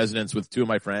private residence with two of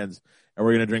my friends, and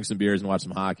we're going to drink some beers and watch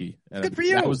some hockey. And good for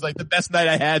you. That was like the best night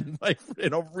I had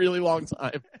in a really long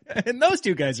time. And those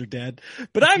two guys are dead,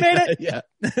 but I made it. Yeah.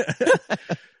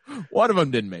 One of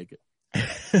them didn't make it.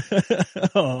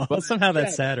 But somehow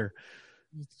that's sadder.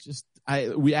 It's just,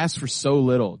 we asked for so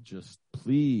little. Just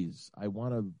please, I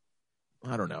don't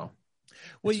know.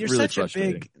 Well, you're really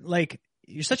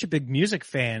you're such a big music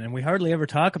fan, and we hardly ever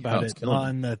talk about it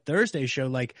on the Thursday show.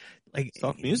 Like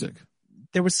talk music.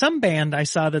 There was some band I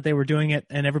saw that they were doing it,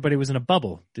 and everybody was in a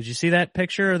bubble. Did you see that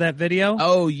picture or that video?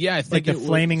 Oh yeah, I think like the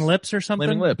Flaming Lips or something.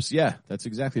 Flaming Lips, yeah, that's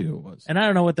exactly who it was. And I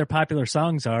don't know what their popular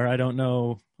songs are. I don't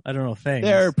know things.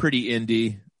 They're pretty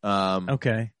indie.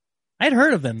 Okay, I'd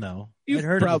heard of them though.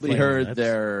 You've probably heard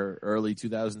their early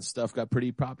 2000s stuff got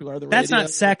pretty popular on the radio. That's not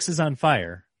Sex is on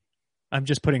Fire. I'm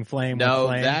just putting Flame with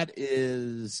Flame. That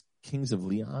is Kings of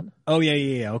Leon. Oh,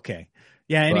 yeah. Okay.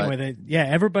 Yeah, anyway,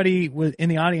 everybody in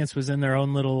the audience was in their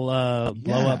own little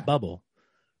blow-up bubble.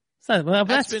 So,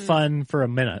 that's fun for a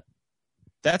minute.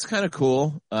 That's kind of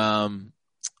cool.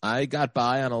 I got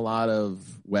by on a lot of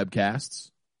webcasts.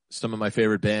 Some of my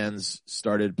favorite bands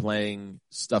started playing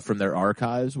stuff from their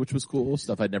archives, which was cool.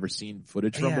 Stuff I'd never seen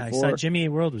footage from before. I saw Jimmy Eat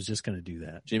World was just going to do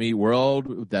that. Jimmy Eat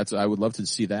World, I would love to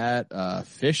see that.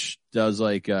 Fish does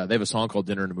they have a song called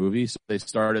Dinner and a Movie. So they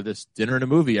started this Dinner and a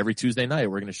Movie every Tuesday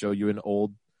night. We're going to show you an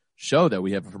old show that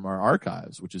we have from our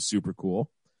archives, which is super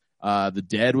cool. The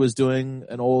Dead was doing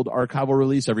an old archival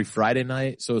release every Friday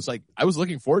night. So it's like, I was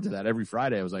looking forward to that every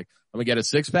Friday. I was like, I'm going to get a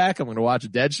 6-pack. I'm going to watch a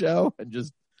Dead show and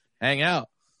just hang out.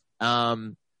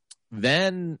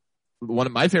 Then one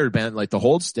of my favorite bands, like the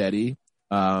Hold Steady,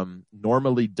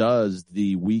 normally does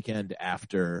the weekend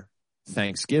after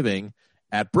Thanksgiving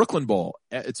at Brooklyn Bowl.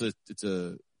 It's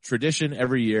a tradition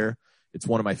every year. It's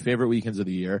one of my favorite weekends of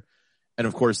the year. And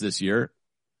of course this year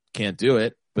can't do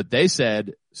it, but they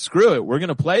said, screw it. We're going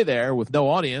to play there with no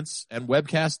audience and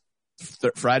webcast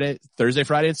Thursday,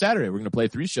 Friday, and Saturday. We're going to play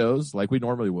 3 shows like we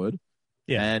normally would.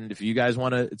 Yeah. And if you guys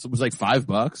want to, it was like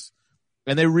 $5.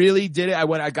 And they really did it.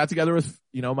 I got together with,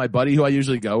 my buddy who I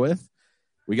usually go with.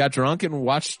 We got drunk and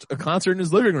watched a concert in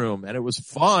his living room, and it was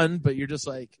fun, but you're just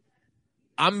like,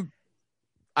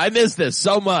 I miss this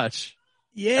so much.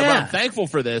 Yeah. I'm thankful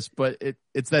for this, but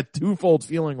it's that twofold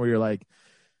feeling where you're like,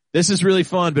 this is really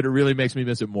fun, but it really makes me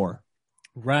miss it more.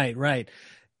 Right, right.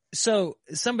 So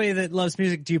somebody that loves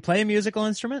music, do you play a musical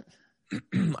instrument?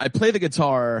 I play the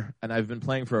guitar, and I've been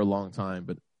playing for a long time,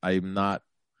 but I'm not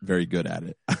very good at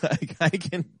it.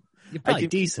 You're probably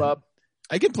decent.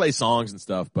 I can play songs and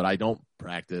stuff, but I don't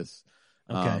practice.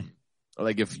 Okay.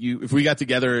 Like if we got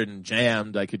together and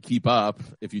jammed, I could keep up.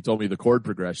 If you told me the chord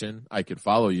progression, I could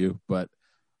follow you, but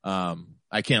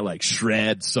I can't like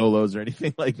shred solos or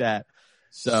anything like that.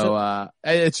 So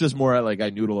it's just more like I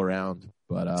noodle around,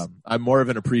 but I'm more of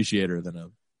an appreciator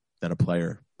than a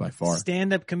player by far.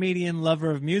 Stand-up comedian,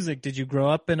 lover of music. Did you grow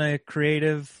up in a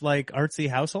creative, like artsy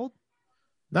household?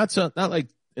 Not like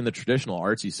in the traditional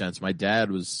artsy sense. My dad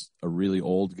was a really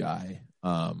old guy.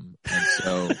 And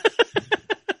so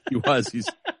he's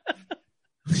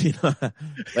he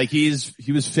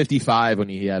was 55 when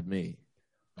he had me.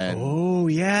 And, oh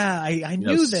yeah. I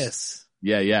knew this.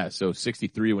 Yeah. So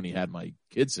 63 when he had my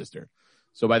kid sister.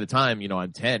 So by the time,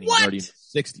 I'm 10, he's already in his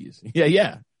 60s.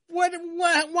 Yeah. What,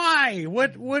 why?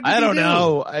 What did I don't do?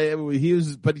 know. He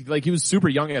was super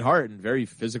young at heart and very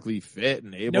physically fit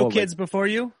and able. No kids before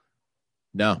you?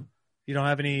 No. You don't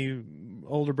have any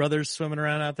older brothers swimming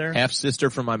around out there? Half sister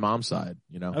from my mom's side,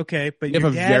 Okay, but we have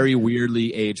a very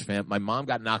weirdly aged family. My mom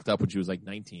got knocked up when she was like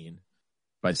 19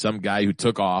 by some guy who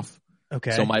took off.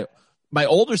 Okay. So my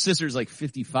older sister is like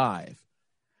 55.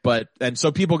 And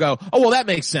so people go, oh, well, that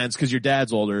makes sense because your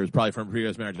dad's older. It's probably from a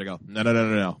previous marriage. I go,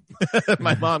 no.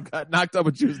 My mom got knocked up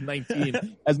when she was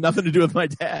 19. Has nothing to do with my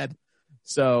dad.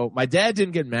 So my dad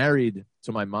didn't get married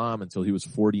to my mom until he was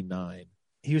 49.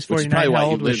 He was 49. How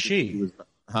old was she?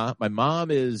 My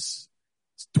mom is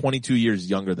 22 years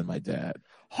younger than my dad.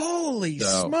 Holy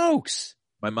smokes.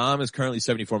 My mom is currently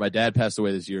 74. My dad passed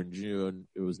away this year in June.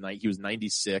 He was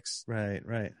 96.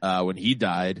 Right. When he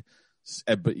died.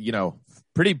 But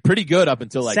pretty good up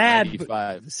until like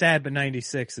 95. Sad, but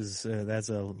 96 is that's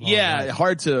a long life.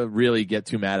 Hard to really get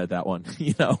too mad at that one.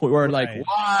 We were like,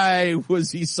 why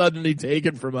was he suddenly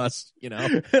taken from us?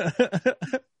 The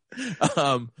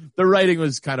writing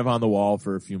was kind of on the wall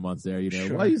for a few months there.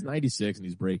 Sure. Well, he's 96 and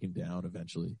he's breaking down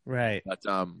eventually. Right. But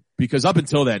because up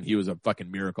until then he was a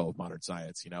fucking miracle of modern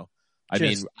science.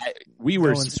 We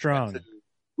were strong.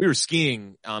 We were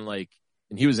skiing on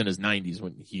and he was in his 90s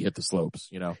when he hit the slopes,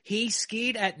 He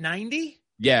skied at 90?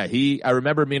 Yeah, I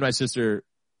remember me and my sister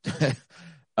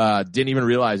didn't even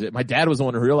realize it. My dad was the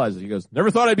one who realized it. He goes,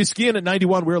 never thought I'd be skiing at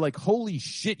 91. We were like, holy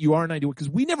shit, you are 91. Because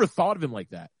we never thought of him like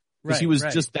that. Because he was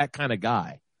just that kind of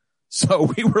guy. So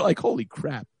we were like, holy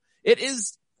crap.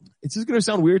 It's just going to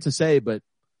sound weird to say, but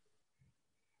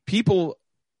people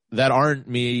that aren't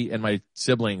me and my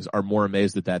siblings are more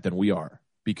amazed at that than we are.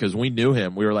 Because we knew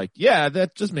him. We were like, yeah,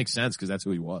 that just makes sense because that's who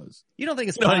he was. You don't think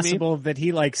it's possible that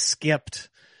he skipped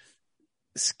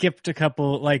a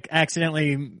couple,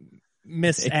 accidentally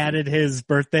misadded his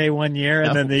birthday one year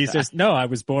and then he's just, no, I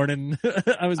was born in,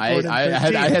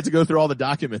 I had to go through all the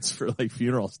documents for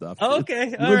funeral stuff. Oh,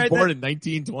 okay. He was born in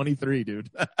 1923,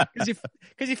 dude.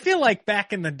 Cause you feel like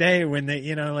back in the day when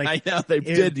they, I know they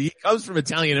did. He comes from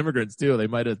Italian immigrants too. They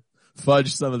might have fudged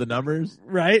some of the numbers.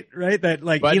 Right. That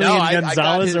Elian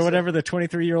Gonzalez or whatever, the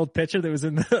 23-year-old pitcher that was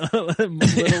in the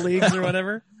little leagues or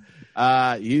whatever.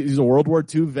 He's a World War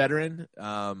II veteran.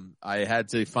 I had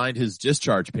to find his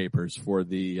discharge papers for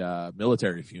the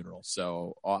military funeral.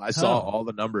 So I saw all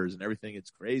the numbers and everything.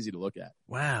 It's crazy to look at.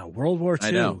 Wow. World War II.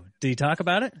 I know. Did he talk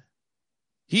about it?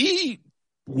 He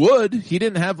would. He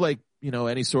didn't have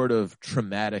any sort of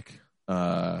traumatic,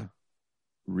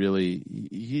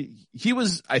 really. He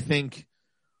was, I think,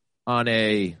 on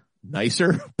a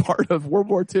nicer part of World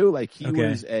War II.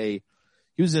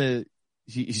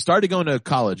 He started going to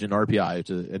college in RPI,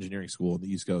 to engineering school in the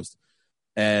East Coast,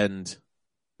 and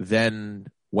then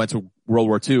went to World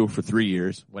War II for 3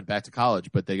 years, went back to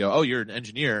college, but they go, oh, you're an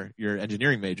engineer, you're an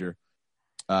engineering major.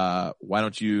 Why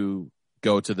don't you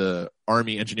go to the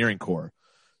Army Engineering Corps?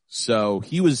 So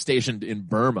he was stationed in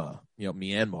Burma,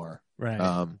 Myanmar.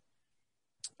 Right.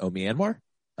 Myanmar?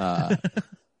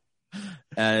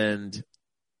 And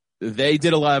they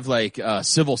did a lot of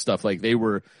civil stuff.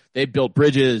 They built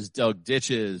bridges, dug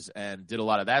ditches, and did a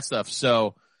lot of that stuff.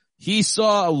 So he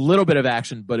saw a little bit of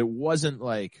action, but it wasn't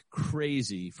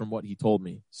crazy from what he told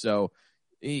me. So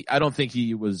I don't think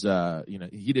he was,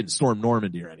 he didn't storm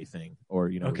Normandy or anything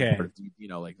or, okay.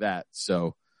 like that.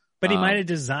 So, But he might have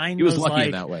designed he was those lucky like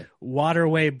in that way.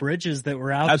 waterway bridges that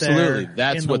were out Absolutely. there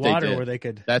That's in the what water they did. where they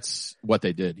could. That's what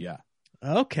they did. Yeah.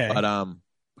 Okay. But,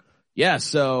 yeah,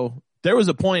 so there was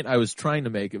a point I was trying to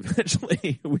make.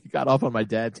 Eventually, we got off on my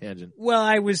dad tangent. Well,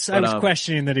 I was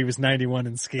questioning that he was 91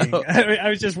 in skiing. Oh. I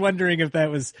was just wondering if that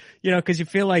was, cause you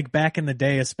feel like back in the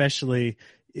day, especially,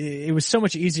 it was so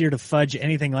much easier to fudge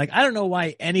anything. Like, I don't know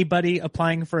why anybody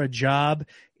applying for a job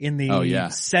in the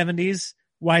 70s,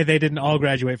 why they didn't all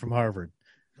graduate from Harvard.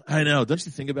 I know. Don't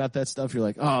you think about that stuff? You're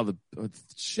like, oh, the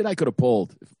shit I could have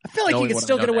pulled. I feel like you could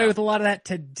still get away with a lot of that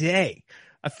today.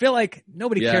 I feel like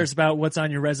nobody cares about what's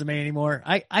on your resume anymore.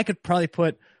 I could probably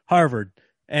put Harvard,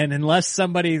 and unless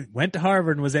somebody went to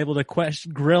Harvard and was able to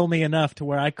grill me enough to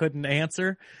where I couldn't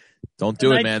answer. Don't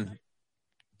do it, man.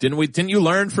 Didn't you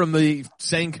learn from the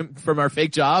saying from our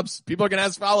fake jobs? People are going to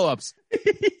ask follow-ups.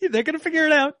 They're going to figure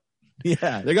it out.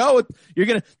 Yeah. They go,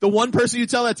 the one person you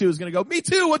tell that to is going to go, me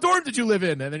too. What dorm did you live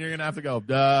in? And then you're going to have to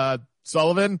go,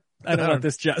 Sullivan. I don't want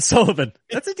this job. Sullivan.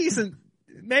 That's a decent,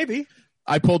 maybe.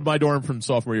 I pulled my dorm from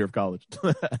sophomore year of college.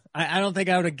 I don't think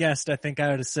I would have guessed. I think I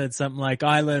would have said something like,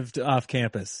 I lived off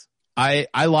campus. I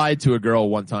lied to a girl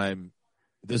one time.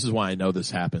 This is why I know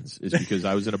this happens, is because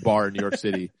I was in a bar in New York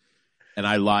City and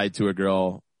I lied to a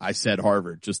girl. I said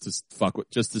Harvard just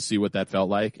to see what that felt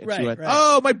like. And she went,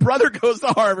 oh, my brother goes to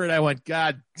Harvard. I went,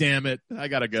 God damn it. I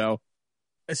gotta go.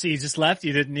 So you just left?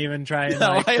 You didn't even try and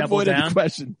I double avoided down? the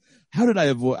question. How did I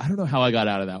avoid? I don't know how I got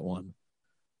out of that one,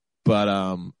 but,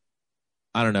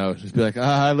 I don't know. Just be like,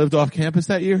 I lived off campus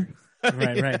that year.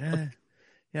 Right.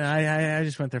 I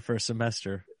just went there for a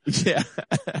semester. Yeah.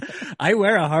 I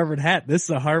wear a Harvard hat. This is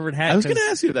a Harvard hat. I was going to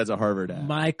ask you if that's a Harvard hat.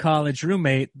 My college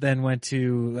roommate then went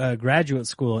to graduate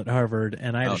school at Harvard,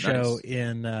 and I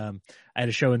had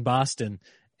a show in Boston.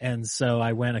 And so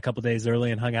I went a couple days early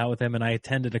and hung out with him, and I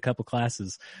attended a couple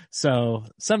classes. So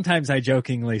sometimes I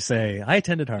jokingly say, I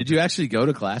attended Harvard. Did you actually go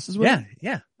to classes with him?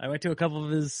 Yeah. I went to a couple of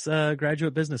his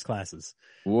graduate business classes.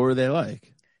 What were they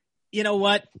like? You know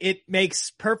what? It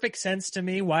makes perfect sense to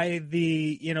me why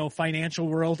the, financial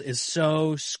world is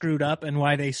so screwed up and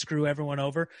why they screw everyone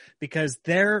over, because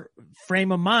their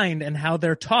frame of mind and how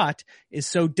they're taught is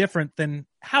so different than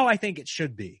how I think it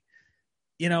should be.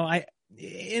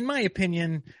 In my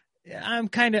opinion,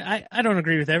 I don't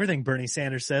agree with everything Bernie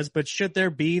Sanders says, but should there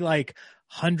be like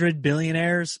 100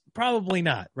 billionaires? Probably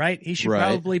not, right? He should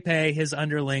probably pay his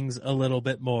underlings a little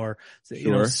bit more,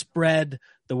 spread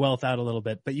the wealth out a little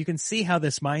bit. But you can see how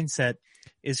this mindset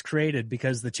is created,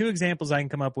 because the two examples I can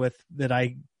come up with that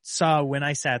I saw when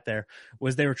I sat there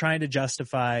was they were trying to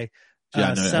justify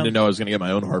I didn't know I was going to get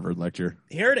my own Harvard lecture.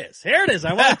 Here it is.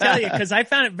 I want to tell you, because I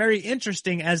found it very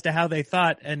interesting as to how they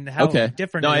thought and how different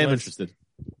it was. No, I am interested.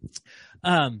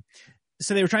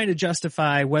 So they were trying to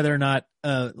justify whether or not,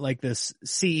 this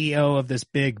CEO of this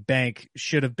big bank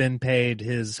should have been paid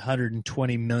his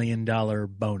 $120 million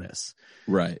bonus.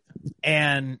 Right.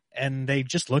 And they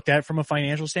just looked at it from a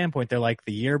financial standpoint. They're like,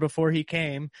 the year before he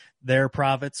came, their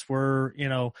profits were,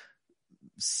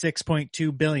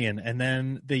 $6.2 billion. And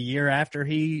then the year after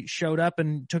he showed up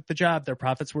and took the job, their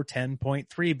profits were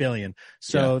 $10.3 billion.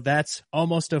 So that's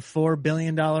almost a $4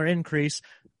 billion increase.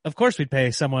 Of course we'd pay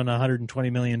someone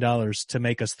 $120 million to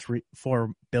make us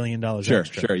 $4 billion extra.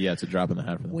 Sure. Yeah. It's a drop in the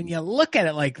hat for them. When you look at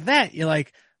it like that, you're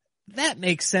like, that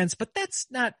makes sense, but that's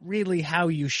not really how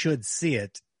you should see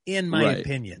it, in my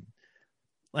opinion.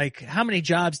 Like, how many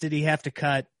jobs did he have to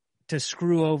cut to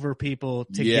screw over people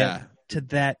to get to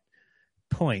that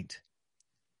point?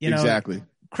 Exactly.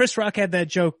 Chris Rock had that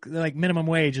joke, like, minimum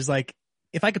wage is like,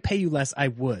 if I could pay you less, I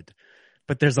would.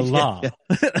 But there's a law.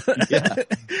 Yeah.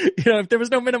 If there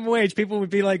was no minimum wage, people would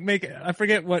be like, I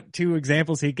forget what two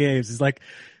examples he gave. He's like,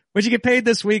 what'd you get paid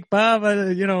this week, Bob?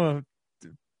 A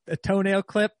toenail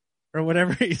clip or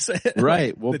whatever he said.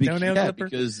 Right. Well,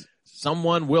 because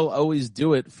someone will always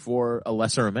do it for a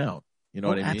lesser amount. You know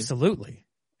what I mean?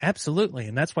 Absolutely.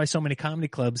 And that's why so many comedy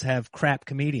clubs have crap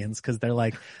comedians, because they're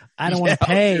like, I don't want to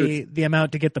pay the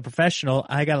amount to get the professional.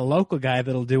 I got a local guy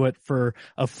that'll do it for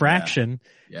a fraction.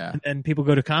 Yeah. And people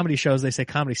go to comedy shows, they say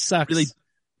comedy sucks. Really,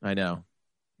 I know.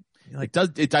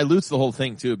 It dilutes the whole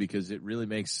thing too, because it really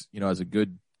makes, as a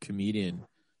good comedian,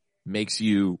 makes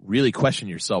you really question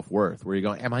your self-worth, where you're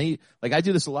going, I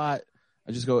do this a lot.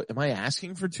 I just go, am I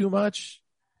asking for too much?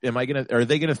 Are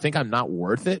they going to think I'm not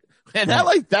worth it? And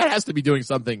that has to be doing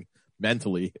something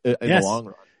mentally in the long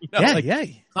run.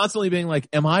 Constantly being like,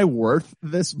 am I worth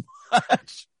this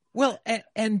much? Well,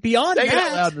 and beyond saying that,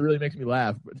 it out loud really makes me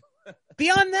laugh. But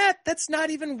beyond that, that's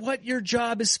not even what your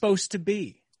job is supposed to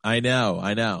be. I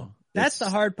know. That's the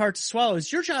hard part to swallow.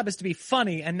 Is your job is to be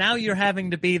funny, and now you're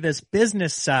having to be this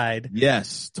business side.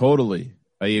 Yes, totally.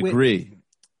 I agree.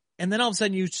 And then all of a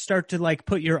sudden you start to like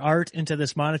put your art into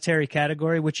this monetary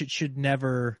category, which it should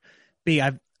never be.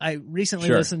 I recently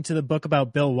listened to the book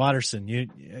about Bill Watterson.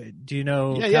 Do you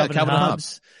know Calvin and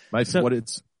Hobbes?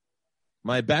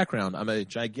 My background, I'm a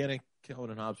gigantic Calvin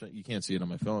and Hobbes. You can't see it on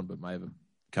my phone, but my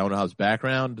Calvin and Hobbes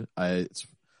background. I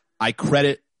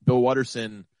credit Bill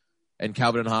Watterson and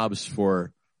Calvin and Hobbes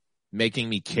for making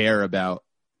me care about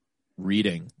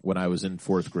reading when I was in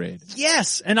 4th grade.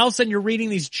 Yes. And all of a sudden you're reading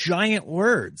these giant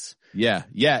words. Yeah.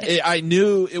 I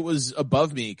knew it was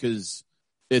above me because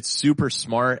it's super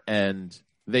smart and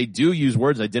they do use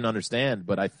words I didn't understand,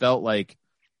 but I felt like,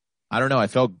 I don't know, I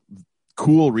felt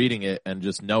cool reading it and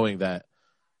just knowing that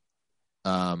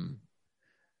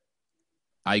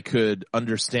I could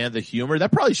understand the humor.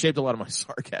 That probably shaped a lot of my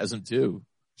sarcasm too.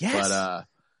 Yes.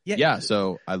 But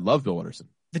so I love Bill Watterson.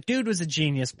 The dude was a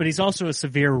genius, but he's also a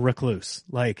severe recluse.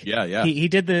 Like, he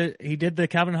did the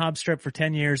Calvin and Hobbes strip for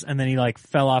 10 years and then he like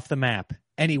fell off the map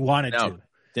and he wanted to.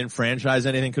 Didn't franchise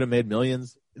anything, could have made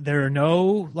millions. There are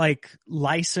no like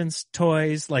licensed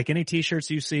toys. Like any t-shirts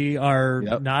you see are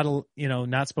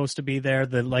not supposed to be there.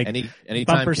 The like any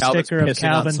bumper sticker of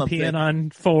Calvin peeing on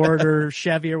Ford or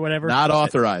Chevy or whatever. Not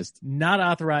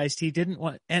authorized. He didn't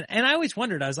want, and I always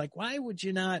wondered, I was like, why would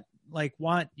you not like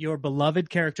want your beloved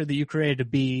character that you created to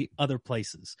be other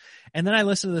places? And then I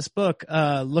listened to this book,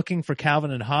 Looking for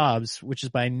Calvin and Hobbes, which is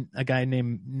by a guy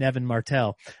named Nevin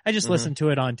Martell. I just listened to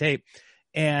it on tape.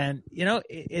 And,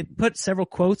 it put several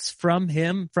quotes from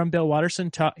Bill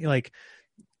Watterson,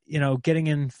 getting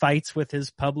in fights with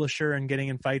his publisher and getting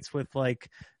in fights with like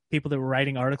people that were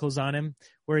writing articles on him,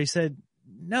 where he said,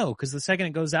 no, because the second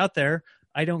it goes out there,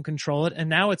 I don't control it. And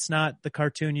now it's not the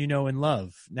cartoon you know and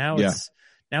love. Now it's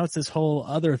this whole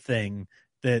other thing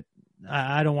that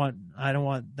I don't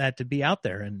want that to be out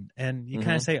there. And you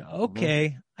kind of say,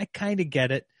 okay, I kind of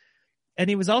get it. And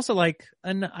he was also like,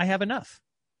 I have enough.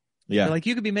 Yeah. Like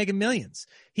you could be making millions.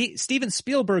 Steven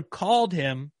Spielberg called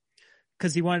him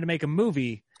because he wanted to make a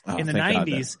movie in the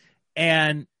 90s.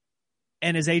 And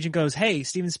his agent goes, hey,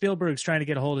 Steven Spielberg's trying to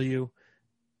get a hold of you.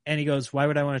 And he goes, why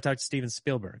would I want to talk to Steven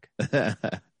Spielberg?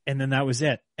 And then that was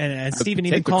it. And Steven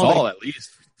even called the call at least.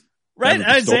 Right.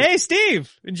 I'd say, hey,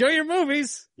 Steve, enjoy your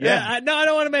movies. Yeah. I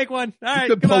don't want to make one. All right.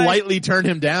 You could politely turn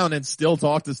him down and still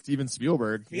talk to Steven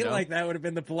Spielberg. I feel like that would have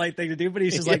been the polite thing to do, but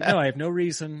he's just like, no, I have no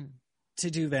reason to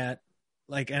do that.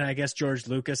 Like, and I guess George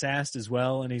Lucas asked as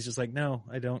well. And he's just like, no,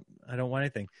 I don't want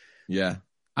anything. Yeah.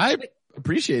 I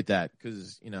appreciate that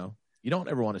because, you don't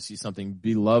ever want to see something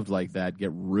beloved like that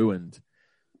get ruined.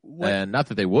 And not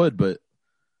that they would, but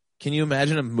can you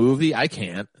imagine a movie? I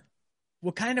can't.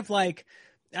 Well, kind of like,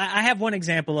 I have one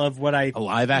example of what a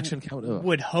live action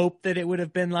would hope that it would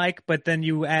have been like, but then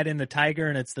you add in the tiger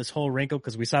and it's this whole wrinkle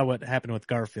because we saw what happened with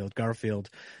Garfield. Garfield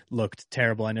looked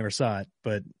terrible. I never saw it,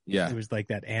 but it was like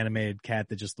that animated cat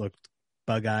that just looked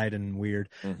bug-eyed and weird.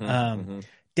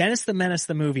 Dennis the Menace,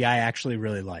 the movie, I actually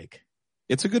really like.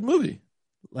 It's a good movie.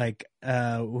 Like,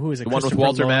 who is it? The one with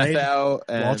Walter Matthau.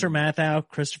 Walter Matthau,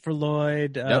 Christopher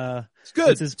Lloyd. It's good.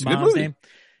 What's his mom's name?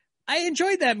 I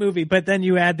enjoyed that movie, but then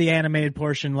you add the animated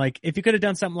portion. Like, if you could have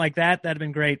done something like that, that'd have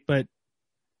been great, but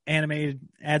animated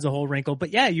adds a whole wrinkle.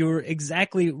 But yeah, you were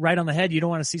exactly right on the head. You don't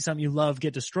want to see something you love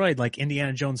get destroyed, like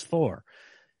Indiana Jones 4.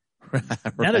 Right.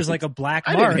 Now there's like a black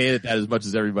mark. I didn't hate it that as much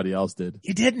as everybody else did.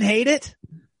 You didn't hate it?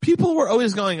 People were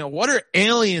always going, what are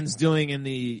aliens doing in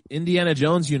the Indiana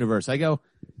Jones universe? I go,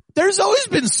 there's always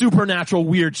been supernatural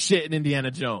weird shit in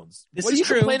Indiana Jones. What are you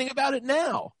complaining about it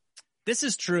now? This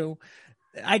is true.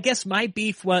 I guess my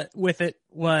beef with it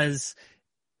was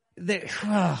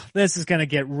this is going to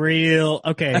get real.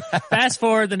 Okay. Fast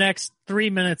forward the next 3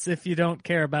 minutes if you don't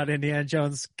care about Indiana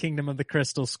Jones Kingdom of the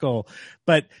Crystal Skull.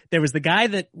 But there was the guy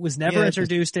that was never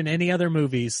introduced in any other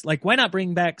movies. Like, why not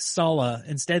bring back Sulla?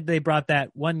 Instead, they brought that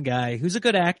one guy who's a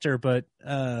good actor, but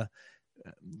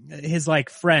his like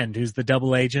friend who's the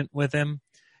double agent with him.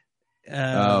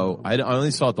 I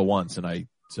only saw it the once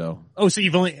so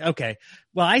you've only, okay.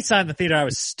 Well, I saw it in the theater. I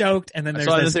was stoked. And then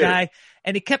there's this guy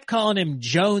and he kept calling him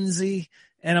Jonesy.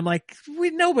 And I'm like,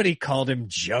 nobody called him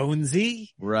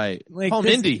Jonesy. Right. Like, call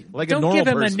him Indy, like a normal person.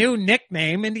 Don't give him a new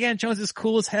nickname. Indiana Jones is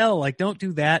cool as hell. Like, don't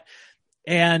do that.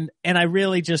 And I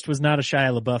really just was not a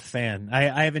Shia LaBeouf fan.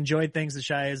 I have enjoyed things that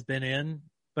Shia has been in,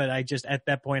 but I just, at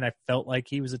that point, I felt like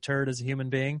he was a turd as a human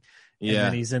being. Yeah. And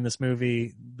then he's in this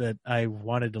movie that I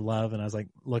wanted to love, and I was like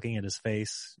looking at his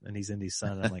face, and he's Indy's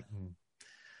son. And I'm like,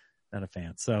 not a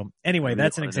fan. So anyway,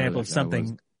 that's an example of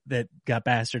something that got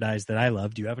bastardized that I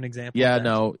love. Do you have an example? Yeah,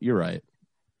 no, you're right.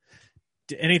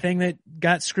 Anything that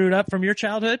got screwed up from your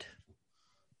childhood?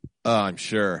 Oh, I'm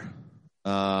sure.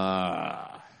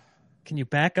 Can you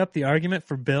back up the argument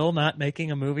for Bill not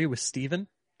making a movie with Steven?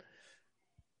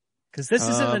 Because this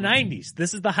is in the 90s.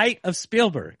 This is the height of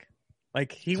Spielberg.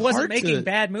 Like, he wasn't making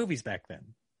bad movies back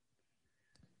then.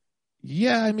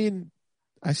 Yeah, I mean,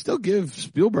 I still give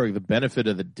Spielberg the benefit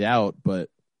of the doubt, but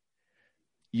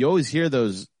you always hear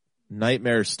those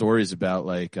nightmare stories about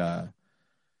like,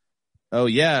 oh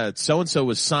yeah, so-and-so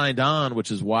was signed on,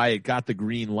 which is why it got the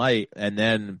green light, and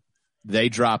then they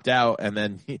dropped out, and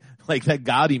then like that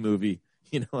Gotti movie,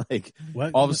 like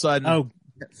what? All of a sudden,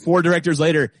 4 directors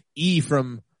later, E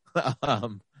from,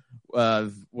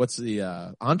 what's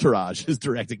the, Entourage is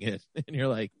directing it. And you're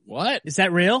like, what? Is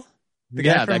that real? The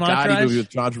Yeah, guy that from Gotti Entourage? movie with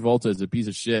John Travolta is a piece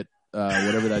of shit.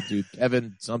 Whatever that dude,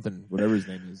 Kevin something, whatever his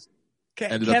name is,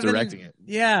 ended up directing it.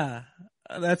 Yeah,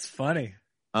 that's funny.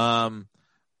 And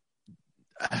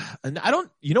I don't,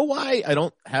 you know why I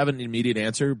don't have an immediate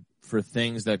answer for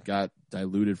things that got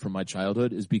diluted from my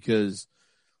childhood is because,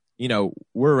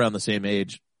 we're around the same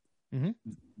age. Mm-hmm.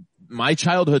 My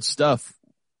childhood stuff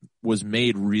was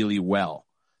made really well.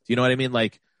 Do you know what I mean?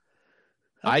 Like,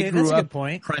 Okay, I grew that's a up good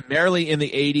point. primarily in the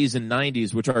 80s and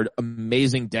 90s, which are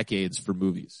amazing decades for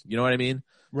movies. You know what I mean?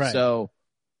 Right. So,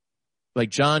 like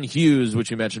John Hughes, which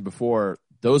you mentioned before,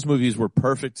 those movies were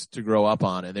perfect to grow up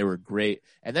on, and they were great.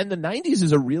 And then the 90s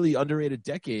is a really underrated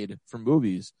decade for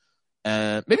movies.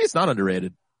 And maybe it's not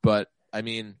underrated, but I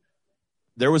mean,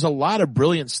 there was a lot of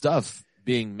brilliant stuff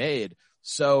being made.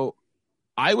 So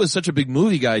I was such a big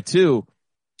movie guy too,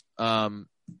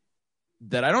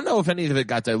 that I don't know if any of it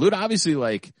got diluted. Obviously,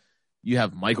 like, you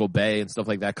have Michael Bay and stuff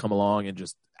like that come along and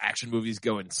just action movies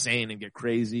go insane and get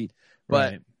crazy.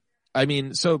 But Right. I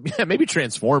mean, so yeah, maybe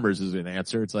Transformers is an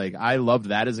answer. It's like, I loved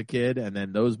that as a kid, and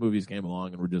then those movies came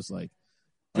along and were just like,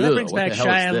 Well, that "Ugh, brings what back the hell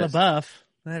is Shia this?"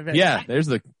 LaBeouf. Yeah, there's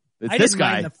it's I this didn't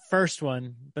guy. mind the first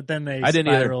one, but then they I didn't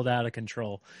either. spiraled out of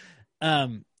control.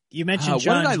 You mentioned What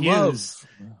John did I Hughes.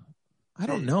 love? I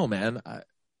don't know, man.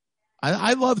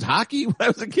 I loved hockey when I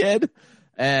was a kid,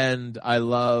 and I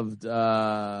loved,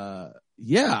 I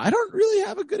don't really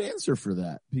have a good answer for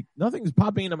that. Nothing's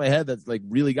popping into my head that's like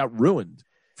really got ruined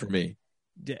for me.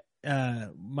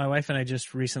 My wife and I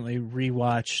just recently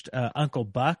rewatched Uncle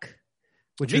Buck,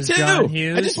 which Me was too. John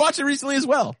Hughes. I just watched it recently as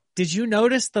well. Did you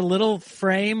notice the little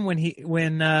frame when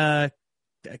Kevin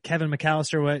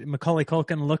McAllister, Macaulay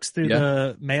Culkin looks through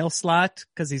the mail slot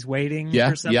because he's waiting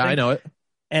for something? Yeah, I know it.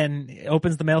 And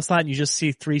opens the mail slot and you just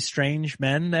see 3 strange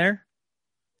men there.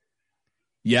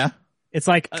 Yeah. It's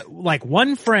like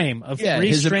one frame of 3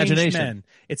 his strange imagination. men.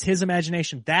 It's his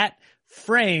imagination. That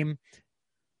frame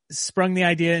sprung the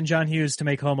idea in John Hughes to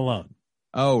make Home Alone.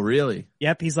 Oh, really?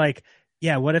 Yep. He's like,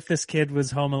 yeah, what if this kid was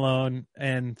home alone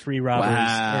and 3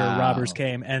 robbers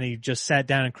came and he just sat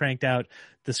down and cranked out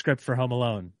the script for Home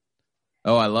Alone.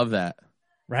 Oh, I love that.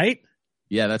 Right?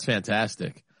 Yeah, that's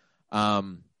fantastic.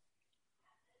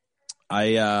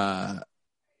 I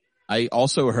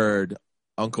also heard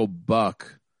Uncle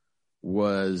Buck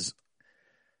was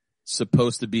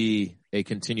supposed to be a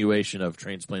continuation of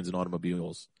Trains, Planes, and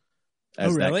Automobiles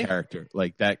as really? that character,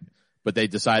 like that, but they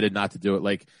decided not to do it.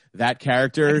 Like that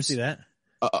character's see that.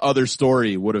 Other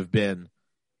story would have been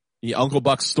Uncle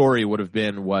Buck's story would have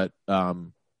been what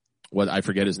I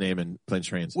forget his name in Planes,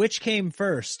 Trains. Which came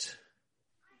first?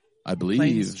 I believe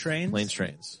Planes, Trains? Planes,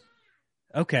 Trains.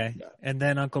 Okay. Yeah. And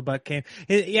then Uncle Buck came.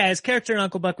 His character in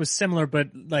Uncle Buck was similar, but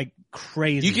like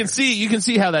crazy. You can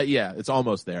see how that, it's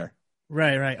almost there.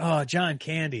 Right. Oh, John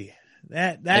Candy.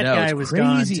 That I know, guy it's was crazy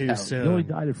gone too how soon. He only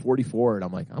died at 44, and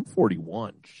I'm like, I'm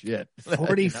 41. Shit.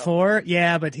 44?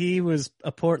 Yeah, but he was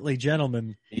a portly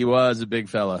gentleman. He was a big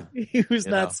fella. He was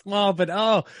not small,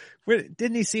 but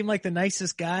didn't he seem like the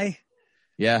nicest guy?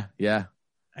 Yeah.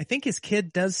 I think his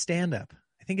kid does stand up.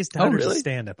 I think his daughter's really? a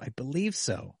stand up. I believe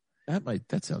so.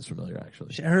 That sounds familiar,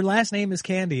 actually. Her last name is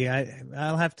Candy.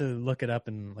 I'll have to look it up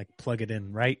and like plug it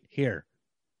in right here.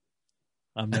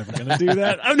 I'm never going to do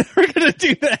that.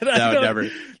 No, never.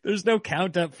 There's no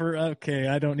count up okay.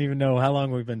 I don't even know how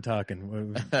long we've been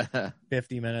talking.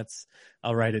 50 minutes.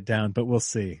 I'll write it down, but we'll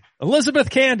see. Elizabeth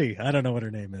Candy. I don't know what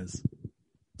her name is.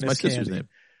 It's my sister's name.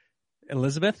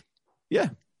 Elizabeth? Yeah.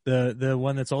 The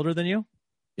one that's older than you?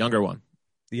 Younger one.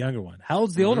 The younger one. How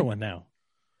old's the older one now?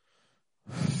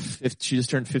 She just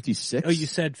turned 56. Oh, you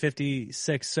said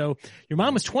 56. So your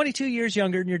mom was 22 years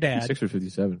younger than your dad. 56 or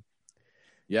 57.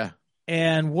 Yeah.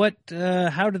 And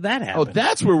how did that happen? Oh,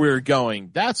 that's where we were going.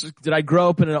 Did I grow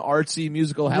up in an artsy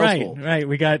musical household? Right.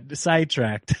 We got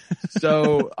sidetracked.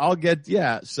 So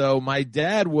so my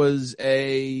dad was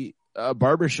a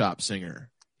barbershop singer.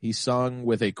 He sung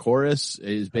with a chorus.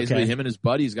 Is basically him and his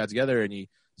buddies got together and he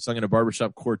sung in a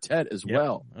barbershop quartet as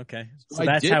well. Okay. So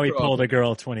that's how he pulled a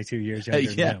girl 22 years younger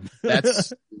than him.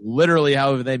 That's literally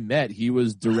how they met. He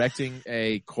was directing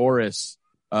a chorus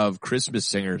of Christmas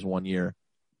singers one year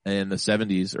in the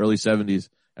 70s, early 70s,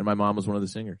 and my mom was one of the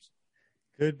singers.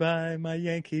 Goodbye, my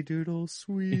Yankee Doodle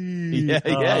sweet.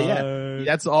 Yeah.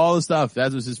 That's all the stuff.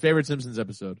 That was his favorite Simpsons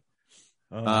episode.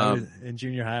 In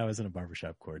junior high, I was in a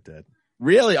barbershop quartet.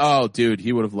 Really? Oh, dude,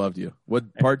 he would have loved you.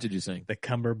 What part did you sing? The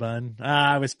cummerbund.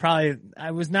 I was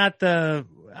not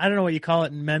I don't know what you call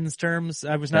it in men's terms.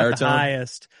 I was not baritone? The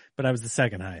highest, but I was the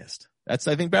second highest. That's,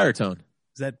 I think, baritone.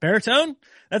 Is that baritone?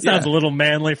 That sounds a little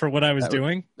manly for what I was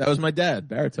doing. That was my dad,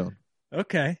 baritone.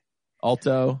 Okay.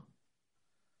 Alto.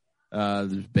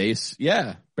 There's bass.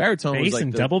 Yeah. Baritone bass was like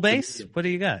and double bass? What do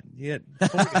you got? You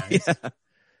got 4 guys.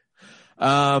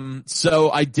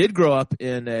 So I did grow up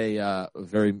in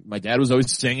my dad was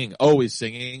always singing, always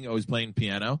playing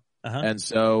piano. And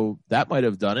so that might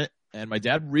have done it. And my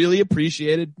dad really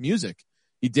appreciated music.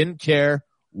 He didn't care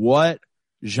what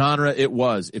genre it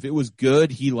was. If it was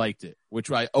good, he liked it,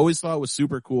 which I always thought was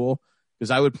super cool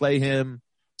because I would play him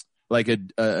like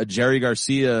a Jerry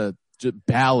Garcia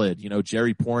ballad,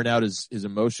 Jerry pouring out his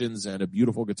emotions and a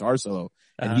beautiful guitar solo.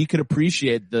 And he could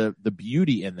appreciate the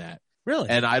beauty in that. Really?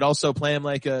 And I'd also play him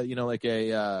like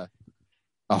a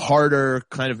harder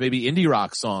kind of maybe indie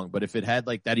rock song. But if it had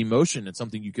like that emotion and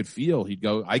something you could feel, he'd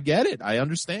go, I get it. I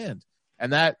understand.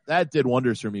 And that did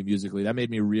wonders for me musically. That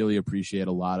made me really appreciate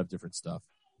a lot of different stuff.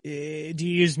 Do you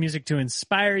use music to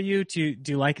inspire you? Do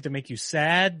you like it to make you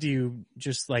sad? Do you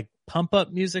just like pump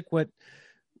up music?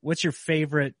 What's your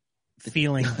favorite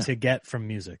feeling to get from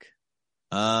music?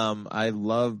 I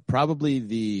love probably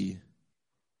the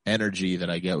energy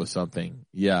that I get with something.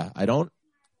 Yeah. I don't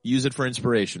use it for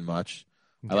inspiration much.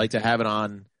 Okay. I like to have it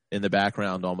on in the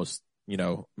background almost,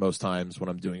 most times when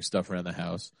I'm doing stuff around the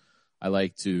house. I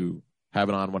like to have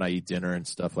it on when I eat dinner and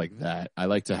stuff like that. I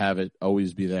like to have it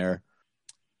always be there.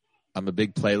 I'm a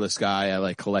big playlist guy. I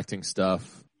like collecting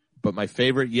stuff, but my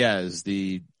favorite, is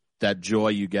that joy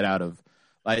you get out of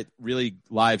like really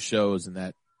live shows and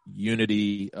that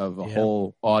unity of a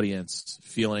whole audience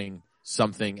feeling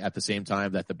something at the same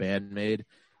time that the band made.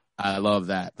 I love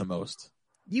that the most.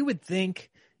 You would think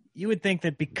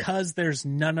that because there's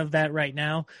none of that right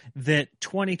now, that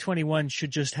 2021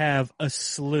 should just have a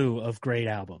slew of great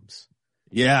albums.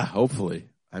 Yeah, hopefully.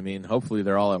 I mean, hopefully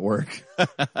they're all at work.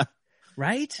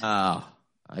 Right? I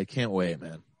can't wait,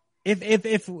 man.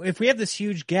 If we have this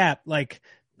huge gap, like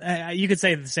you could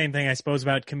say the same thing, I suppose,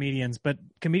 about comedians, but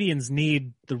comedians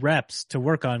need the reps to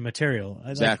work on material.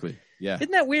 Exactly. Yeah.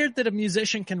 Isn't that weird that a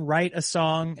musician can write a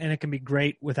song and it can be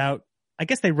great without? I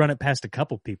guess they run it past a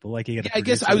couple people. Like you get. I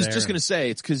guess I was just going to say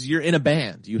it's because you're in a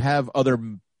band. You have other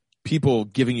people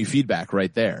giving you feedback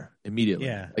right there immediately.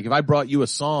 Yeah. Like if I brought you a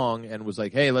song and was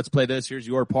like, "Hey, let's play this. Here's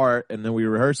your part," and then we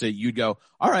rehearse it, you'd go,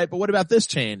 "All right, but what about this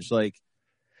change?" Like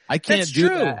I can't do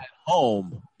that at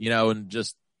home, and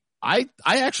just I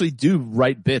actually do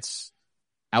write bits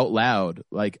out loud.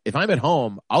 Like if I'm at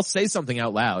home, I'll say something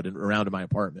out loud around in my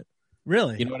apartment.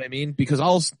 Really? You know what I mean? Because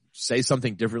I'll say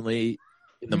something differently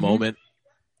in the moment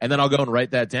and then I'll go and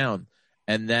write that down.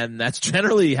 And then that's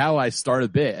generally how I start a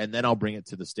bit. And then I'll bring it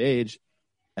to the stage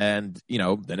and,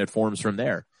 then it forms from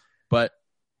there. But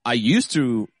I used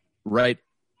to write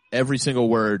every single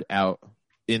word out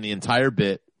in the entire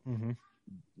bit,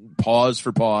 pause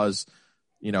for pause,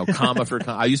 comma for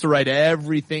comma. I used to write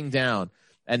everything down.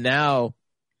 And now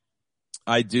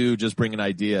I do just bring an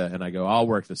idea and I go, I'll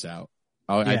work this out.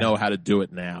 I know how to do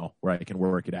it now where I can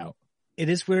work it out. It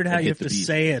is weird how you have to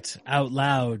say it out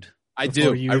loud. I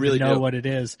do. You I really know do. What it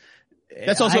is.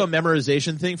 That's also a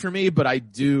memorization thing for me, but I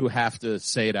do have to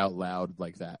say it out loud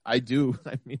like that. I do.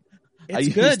 I mean,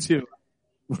 it's used to.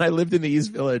 When I lived in the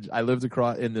East Village, I lived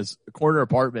across in this corner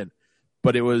apartment,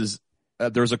 but it was,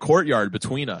 there was a courtyard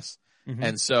between us.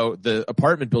 And so the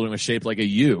apartment building was shaped like a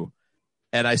U.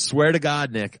 And I swear to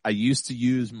God, Nick, I used to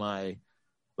use my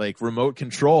remote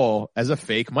control as a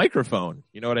fake microphone.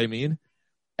 You know what I mean?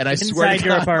 And I swear to God,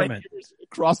 your apartment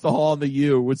across the hall in the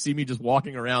U would see me just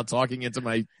walking around talking into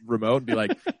my remote and be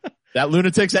like, that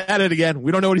lunatic's at it again.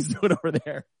 We don't know what he's doing over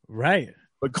there. Right.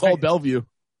 But call Bellevue.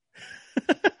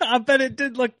 I bet it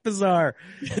did look bizarre.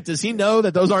 Does he know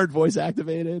that those aren't voice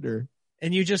activated or?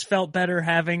 And you just felt better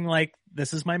having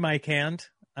this is my mic hand.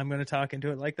 I'm going to talk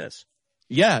into it like this.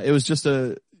 Yeah. It was just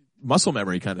a muscle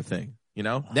memory kind of thing.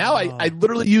 Now I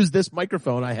literally use this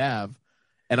microphone I have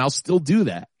and I'll still do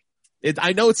that.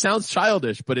 I know it sounds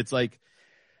childish, but it's like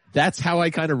that's how I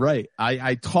kind of write.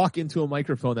 I talk into a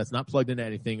microphone that's not plugged into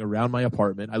anything around my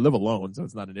apartment. I live alone, so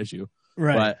it's not an issue.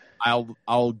 Right. But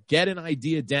I'll get an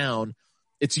idea down.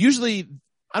 It's usually,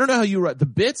 I don't know how you write. The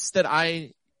bits that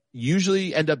I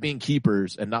usually end up being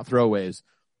keepers and not throwaways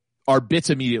are bits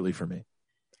immediately for me.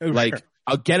 Oh, like, sure.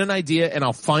 I'll get an idea and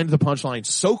I'll find the punchline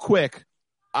so quick,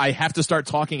 I have to start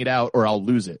talking it out or I'll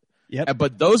lose it. Yep.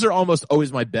 But those are almost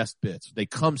always my best bits. They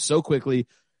come so quickly,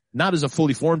 not as a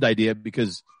fully formed idea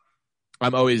because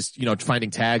I'm always,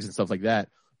 finding tags and stuff like that.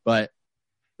 But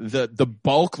the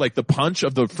bulk, like the punch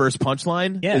of the first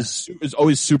punchline is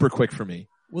always super quick for me.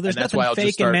 Well, there's And that's nothing why I'll just fake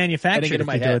in start manufacturing getting it in if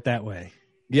my you do head. it that way.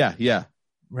 Yeah, yeah.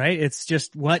 Right? It's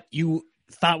just what you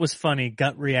thought was funny,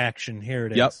 gut reaction. Here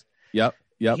it is. Yep.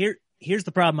 Here's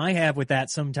the problem I have with that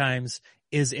sometimes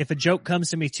is if a joke comes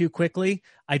to me too quickly,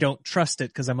 I don't trust it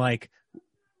because I'm like,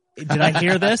 did I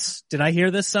hear this? Did I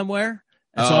hear this somewhere?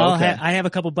 And so I have a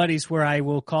couple buddies where I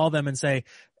will call them and say,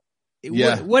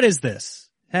 what is this?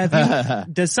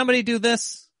 Does somebody do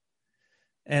this?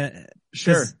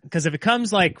 Sure. Because if it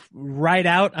comes like right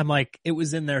out, I'm like, it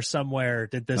was in there somewhere.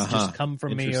 Did this just come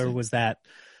from me or was that?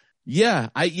 Yeah.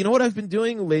 You know what I've been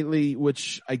doing lately,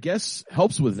 which I guess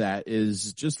helps with that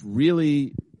is just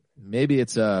really, maybe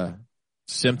it's a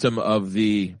symptom of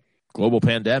the global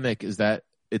pandemic is that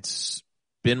it's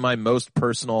been my most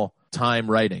personal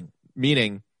time writing,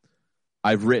 meaning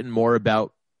I've written more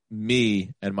about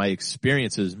me and my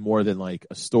experiences more than like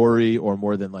a story or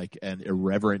more than like an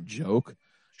irreverent joke.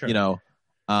 Sure.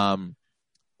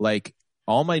 Like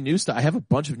all my new stuff, I have a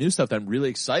bunch of new stuff that I'm really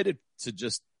excited to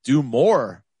just do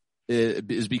more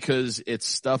is because it's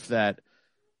stuff that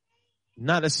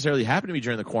not necessarily happened to me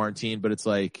during the quarantine, but it's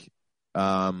like,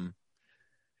 I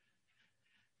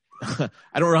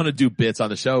don't want to do bits on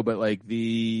the show, but like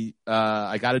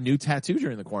I got a new tattoo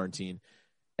during the quarantine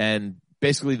and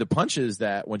basically the punch is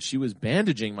that when she was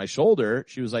bandaging my shoulder,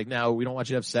 she was like, no, we don't want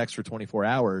you to have sex for 24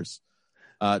 hours.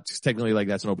 Technically like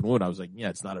that's an open wound. I was like, yeah,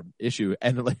 it's not an issue.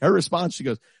 And like her response, she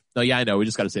goes, no, yeah, I know. We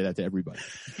just got to say that to everybody.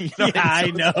 I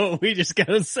know. We just got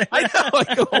to say I know.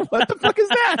 Like, oh, what the fuck is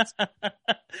that?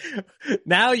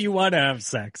 Now you want to have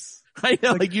sex. I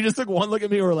know. Like you just took one look at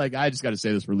me and were like, I just got to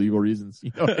say this for legal reasons.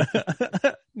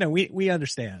 No, we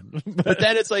understand. But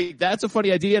then it's like, that's a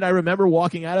funny idea. And I remember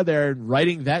walking out of there and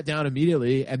writing that down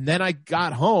immediately. And then I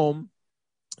got home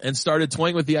and started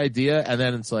toying with the idea. And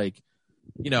then it's like,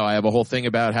 I have a whole thing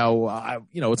about how,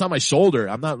 it's on my shoulder.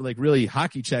 I'm not like really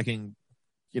hockey checking,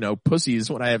 pussies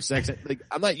when I have sex. Like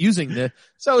I'm not using this.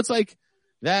 So it's like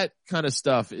that kind of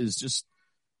stuff is just,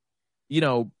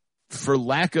 for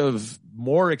lack of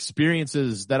more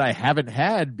experiences that I haven't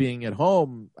had being at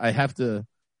home, I have to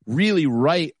really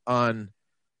write on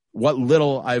what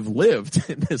little I've lived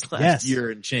in this last year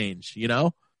and change,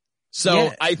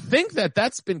 So I think that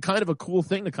that's been kind of a cool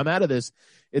thing to come out of this.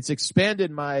 It's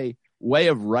expanded my way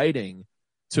of writing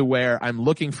to where I'm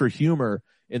looking for humor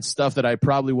in stuff that I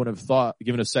probably wouldn't have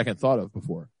given a second thought of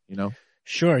before,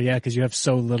 Sure. Yeah. Cause you have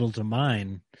so little to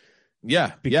mine.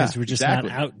 Yeah. Because we're just not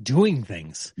out doing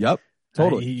things. Yep.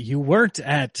 Totally. You weren't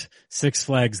at Six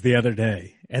Flags the other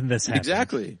day and this happened.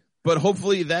 Exactly. But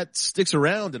hopefully that sticks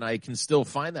around and I can still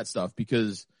find that stuff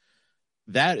because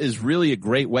that is really a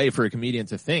great way for a comedian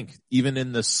to think. Even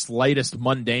in the slightest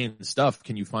mundane stuff,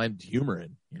 can you find humor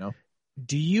in,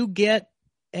 Do you get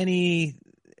any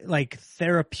like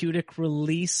therapeutic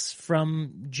release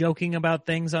from joking about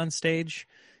things on stage?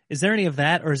 Is there any of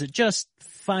that or is it just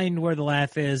find where the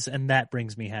laugh is and that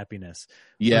brings me happiness?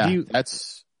 Yeah,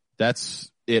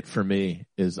 that's it for me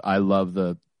is I love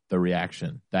the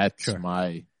reaction. That's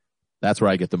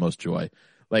where I get the most joy.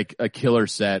 Like a killer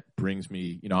set brings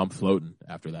me, I'm floating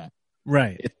after that.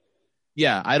 Right.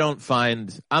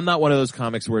 I'm not one of those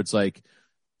comics where it's like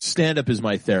stand up is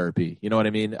my therapy. You know what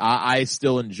I mean? I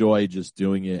still enjoy just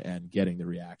doing it and getting the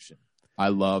reaction. I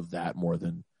love that more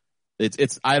than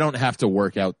I don't have to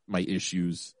work out my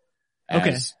issues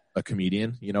as a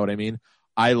comedian. You know what I mean?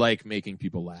 I like making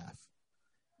people laugh.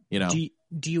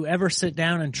 Do you ever sit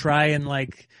down and try and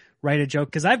like write a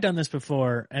joke? Cause I've done this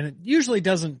before and it usually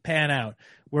doesn't pan out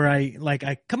where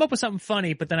I come up with something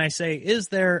funny, but then I say, is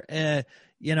there a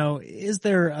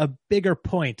bigger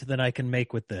point that I can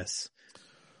make with this?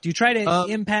 Do you try to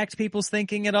impact people's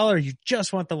thinking at all or you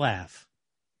just want the laugh?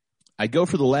 I go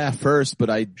for the laugh first, but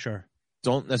I Sure.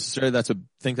 don't necessarily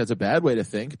think that's a bad way to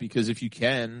think because if you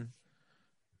can,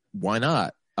 why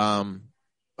not?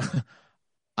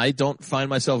 I don't find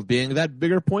myself being that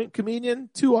bigger point comedian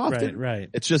too often. Right.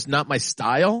 It's just not my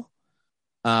style.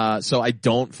 So I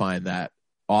don't find that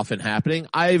often happening.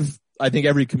 I think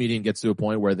every comedian gets to a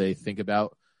point where they think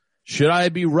about Should I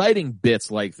be writing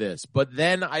bits like this? But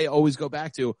then I always go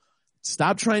back to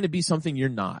stop trying to be something you're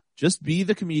not. Just be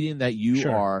the comedian that you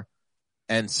are.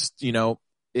 And, you know,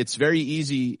 it's very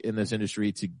easy in this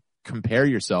industry to compare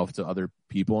yourself to other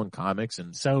people in comics.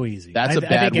 And so easy. That's a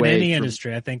bad I think way. In any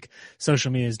industry, I think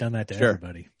social media has done that to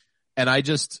everybody. And I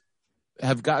just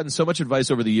have gotten so much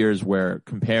advice over the years where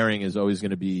comparing is always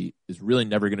going to be, is really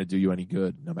never going to do you any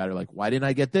good. No matter like, why didn't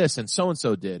I get this? And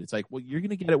so did. It's like, well, you're going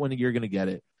to get it when you're going to get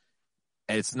it.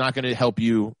 And it's not going to help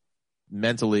you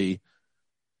mentally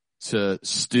to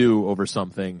stew over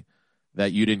something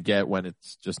that you didn't get when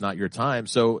it's just not your time.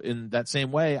 So in that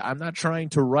same way, I'm not trying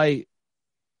to write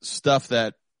stuff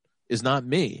that is not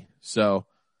me. So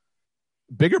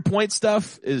bigger point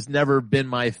stuff has never been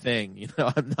my thing. You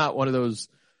know, I'm not one of those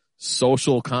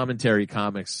social commentary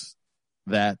comics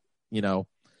that, you know,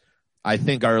 I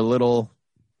think are we're a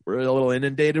little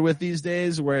inundated with these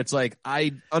days, where it's like,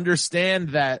 I understand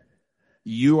that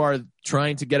you are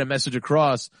trying to get a message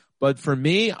across, but for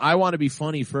me, I want to be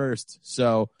funny first.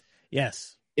 So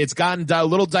yes, it's gotten a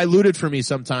little diluted for me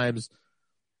sometimes,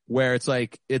 where it's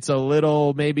like, it's a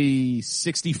little maybe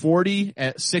 60-40,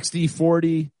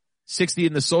 60-40, 60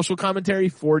 in the social commentary,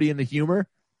 40 in the humor,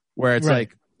 where it's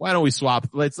like, why don't we swap?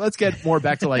 Let's get more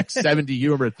back to like 70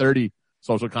 humor, 30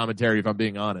 social commentary, if I'm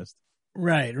being honest.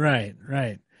 Right.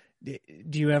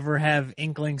 Do you ever have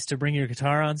inklings to bring your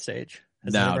guitar on stage?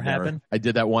 Has that ever happened? I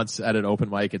did that once at an open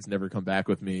mic. It's never come back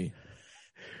with me.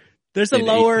 There's a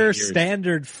lower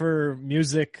standard for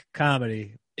music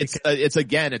comedy. It's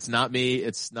again, it's not me.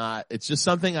 It's just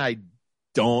something I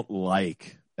don't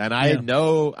like. And I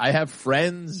know I have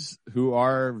friends who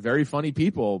are very funny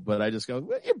people, but I just go,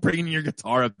 what are you bringing your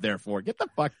guitar up there for? Get the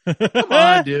fuck, come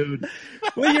on, dude.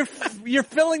 Well, you're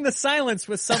filling the silence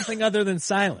with something other than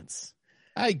silence.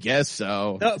 I guess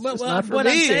so. What I'm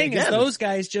saying is those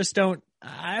guys just don't.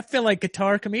 I feel like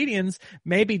guitar comedians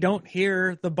maybe don't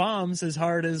hear the bombs as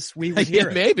hard as we would hear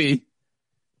it. Maybe.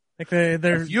 Like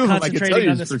they're concentrating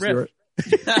on the script.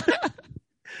 Sure.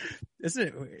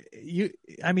 Isn't it?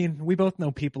 I mean, we both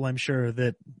know people, I'm sure,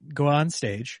 that go on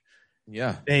stage.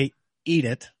 Yeah. They eat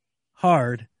it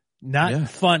hard, not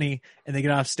funny, and they get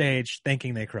off stage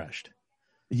thinking they crushed.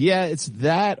 Yeah, it's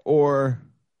that, or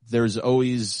there's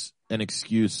always an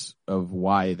excuse of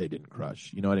why they didn't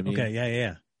crush. You know what I mean? Okay,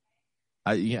 yeah.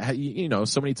 You know,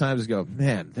 so many times go,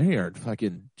 man, they are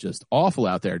fucking just awful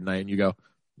out there tonight. And you go,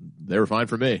 they were fine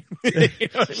for me. You know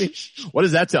what I mean? What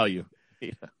does that tell you?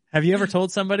 Yeah. Have you ever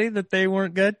told somebody that they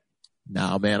weren't good?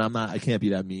 No, man, I can't be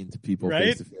that mean to people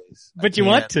face to face. But you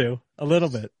want to a little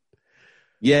bit.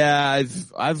 Yeah,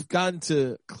 I've gotten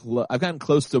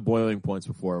close to boiling points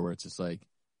before where it's just like,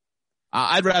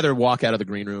 I'd rather walk out of the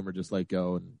green room or just like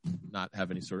go and not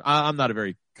have any sort of, I'm not a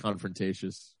very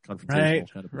confrontational kind of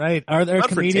person. Right. Are there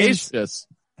comedians?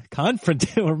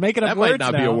 We're making up words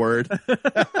now. That might not be a word.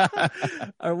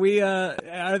 Are we, are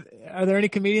there any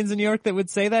comedians in New York that would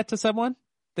say that to someone?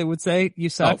 They would say, you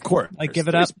suck. Oh, of course. Like, give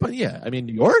it up. But yeah, I mean,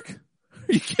 New York?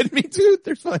 Are you kidding me, dude?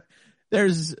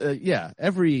 There's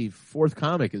every fourth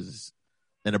comic is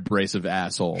an abrasive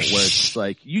asshole where it's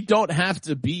like, you don't have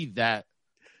to be that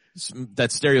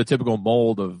stereotypical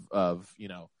mold of, you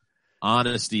know,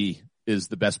 honesty is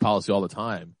the best policy all the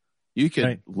time. You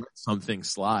can let something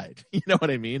slide. You know what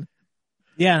I mean?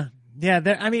 Yeah. Yeah.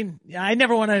 I mean, I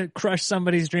never want to crush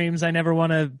somebody's dreams. I never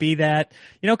want to be that,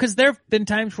 you know, cause there've been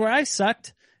times where I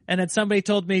sucked and had somebody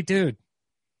told me, dude,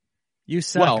 you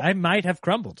suck. Well, I might have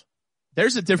crumbled.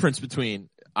 There's a difference between,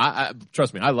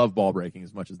 trust me, I love ball breaking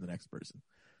as much as the next person.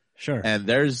 Sure. And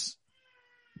there's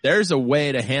a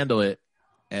way to handle it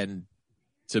and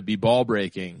to be ball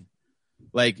breaking.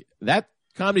 Like that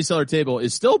Comedy Cellar table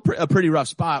is still a pretty rough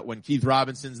spot when Keith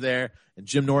Robinson's there and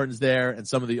Jim Norton's there and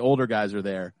some of the older guys are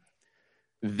there.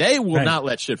 They will not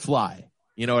let shit fly.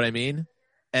 You know what I mean?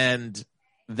 And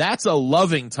that's a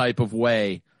loving type of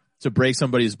way to break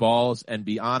somebody's balls and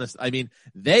be honest. I mean,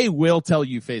 they will tell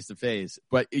you face to face,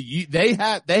 but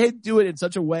they do it in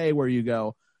such a way where you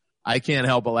go, I can't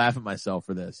help but laugh at myself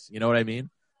for this. You know what I mean?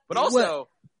 But also,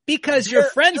 because you're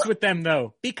friends with them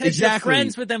though. Because you're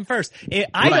friends with them first.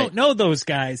 I don't know those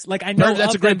guys. Like I know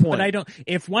that's a great point. But I don't.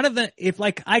 If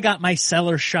like I got my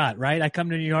cellar shot, right? I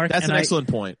come to New York. That's an excellent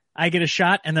point. I get a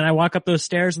shot and then I walk up those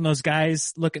stairs and those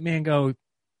guys look at me and go,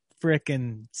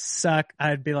 frickin' suck.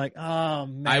 I'd be like, oh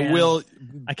man.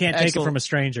 I can't take it from a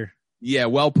stranger. Yeah,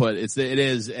 well put. It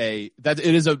is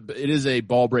a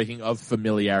ball breaking of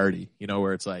familiarity, you know,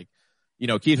 where it's like, you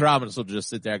know, Keith Robinson will just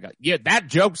sit there and go, yeah, that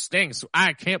joke stinks.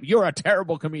 You're a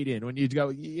terrible comedian. When you go,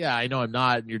 yeah, I know I'm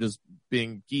not. And you're just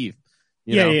being Keith.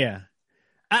 You know? Yeah.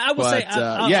 I will say,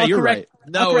 I'll you're correct, right.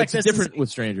 No, it's different with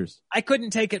strangers. I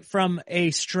couldn't take it from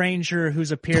a stranger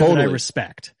who's a peer Totally. that I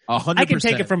respect. 100%. I can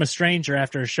take it from a stranger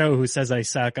after a show who says I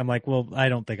suck. I'm like, well, I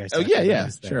don't think I suck. Oh yeah,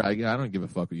 sure. I don't give a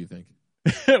fuck what you think.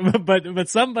 but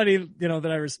somebody,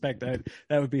 that I respect, that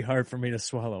would be hard for me to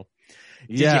swallow.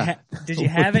 Did you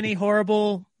have any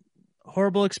horrible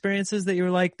experiences that you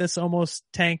were like, this almost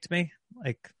tanked me,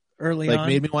 like early on? Like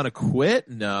made me want to quit?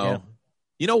 No. Yeah.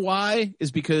 You know why?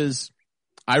 Is because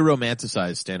I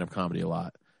romanticize stand-up comedy a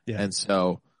lot. Yeah. And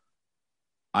so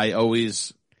I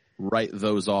always write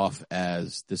those off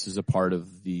as this is a part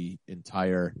of the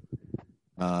entire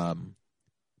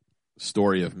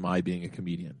story of my being a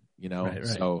comedian, Right.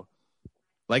 So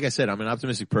like I said, I'm an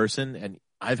optimistic person, and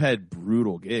I've had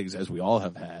brutal gigs, as we all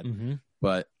have had,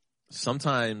 but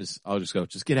sometimes I'll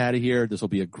just get out of here. This will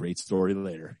be a great story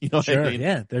later. You know what I mean?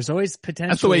 Yeah. There's always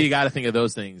potential. That's the way you got to think of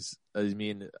those things. I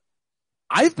mean,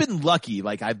 I've been lucky.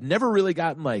 Like, I've never really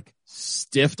gotten like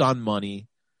stiffed on money.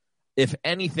 If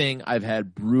anything, I've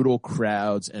had brutal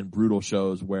crowds and brutal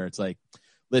shows where it's like,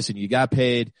 listen, you got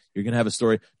paid. You're going to have a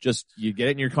story. Just you get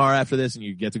in your car after this and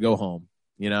you get to go home,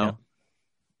 Yeah.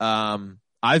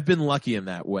 I've been lucky in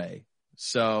that way.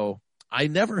 So I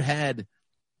never had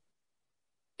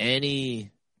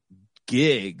any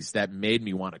gigs that made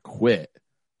me want to quit.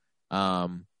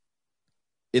 In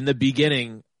the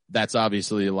beginning, that's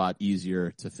obviously a lot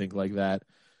easier to think like that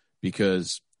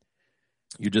because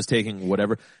you're just taking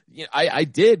whatever. I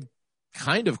did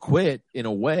kind of quit in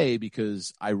a way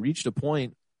because I reached a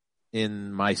point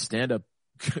in my stand-up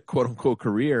quote unquote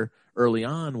career early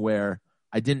on where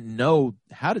I didn't know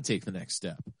how to take the next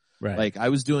step. Right. Like I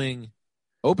was doing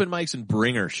open mics and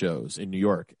bringer shows in New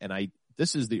York, and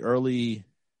this is the early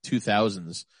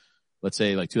 2000s, let's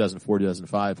say like 2004,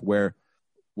 2005, where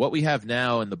what we have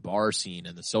now in the bar scene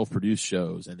and the self-produced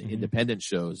shows and the independent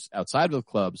shows outside of the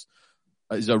clubs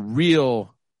is a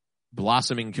real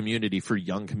blossoming community for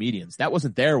young comedians. That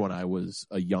wasn't there when I was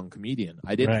a young comedian.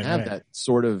 I didn't have that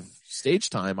sort of stage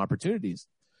time opportunities.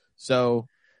 So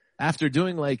after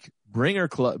doing like bringer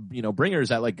club, bringers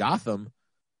at like Gotham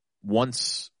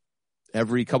once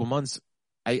every couple months,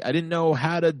 I didn't know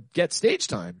how to get stage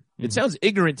time. It sounds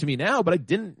ignorant to me now, but I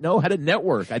didn't know how to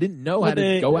network. I didn't know how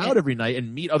to go out every night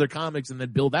and meet other comics and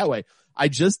then build that way. I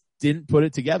just didn't put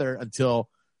it together until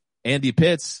Andy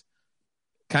Pitts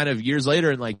kind of years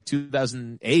later in like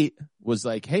 2008 was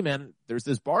like, hey man, there's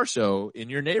this bar show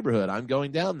in your neighborhood. I'm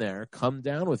going down there. Come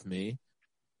down with me.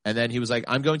 And then he was like,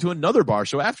 I'm going to another bar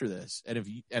show after this.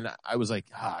 And I was like,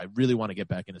 I really want to get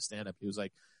back into stand-up. He was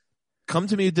like, come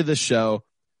to me to this show.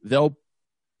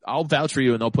 I'll vouch for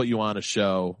you and they'll put you on a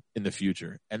show in the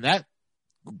future. And that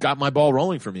got my ball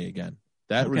rolling for me again.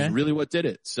 That was really what did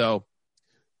it. So,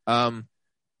 I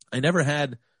never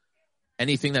had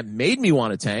anything that made me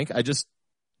want to tank. I just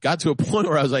got to a point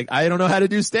where I was like, I don't know how to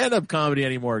do stand-up comedy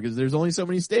anymore because there's only so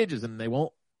many stages and they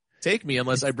won't take me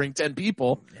unless I bring 10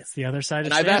 people. It's the other side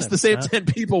of I've asked the same 10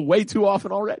 people way too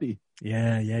often already.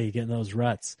 Yeah, you get in those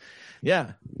ruts.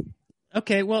 Yeah.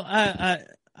 Okay, well,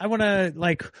 I want to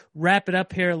like wrap it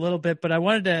up here a little bit, but I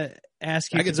wanted to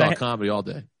ask you. I can talk comedy all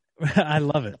day. I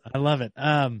love it.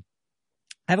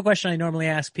 I have a question I normally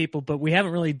ask people, but we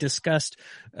haven't really discussed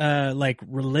like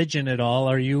religion at all.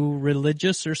 Are you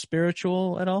religious or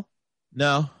spiritual at all?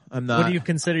 No, I'm not. What do you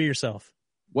consider yourself?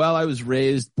 Well, I was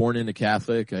born into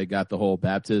Catholic. I got the whole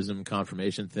baptism,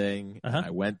 confirmation thing. I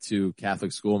went to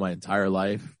Catholic school my entire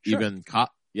life. Sure. Even,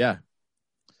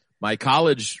 my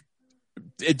college,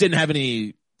 it didn't have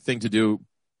anything to do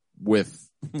with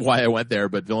why I went there,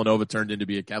 but Villanova turned into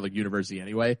be a Catholic university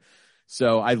anyway.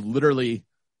 So I literally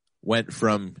went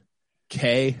from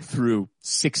K through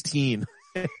 16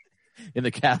 in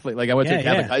the Catholic, like I went to a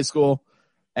Catholic high school,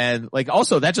 and like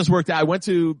also that just worked out. I went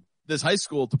to this high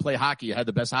school to play hockey. I had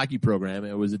the best hockey program.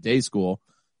 It was a day school,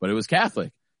 but it was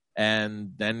Catholic.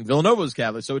 And then Villanova was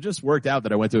Catholic. So it just worked out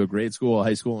that I went to a grade school, a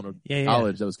high school, and a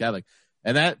college that was Catholic.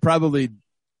 And that probably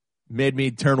made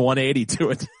me turn 180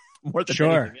 to it more than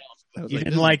anything else. You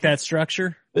didn't like that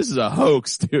structure? This is a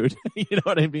hoax, dude. You know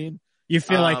what I mean? You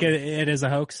feel like it is a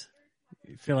hoax?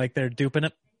 You feel like they're duping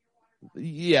it?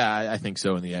 Yeah, I think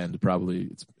so in the end. Probably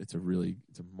it's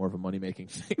more of a money-making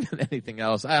thing than anything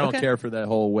else. I don't care for that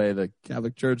whole way the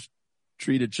Catholic Church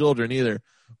treated children either.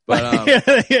 But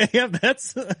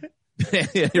that's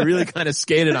it really kind of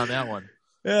skated on that one.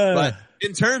 But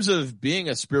in terms of being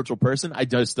a spiritual person, I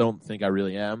just don't think I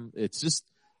really am. It's just,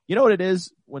 you know what it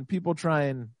is? When people try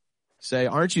and say,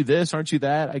 aren't you this, aren't you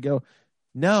that? I go,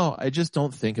 no, I just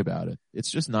don't think about it.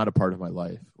 It's just not a part of my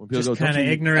life. When people just go, don't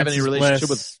you ignorance have any relationship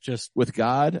bliss, with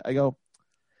God? I go,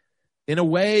 in a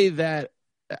way that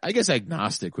I guess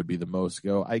agnostic would be the most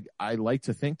go. I like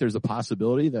to think there's a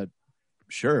possibility that,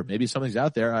 sure, maybe something's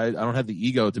out there. I don't have the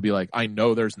ego to be like, I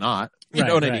know there's not. You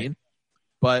know what I mean?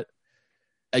 But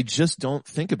I just don't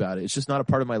think about it. It's just not a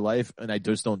part of my life, and I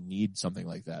just don't need something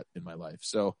like that in my life.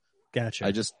 So gotcha.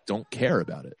 I just don't care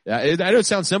about it. I know it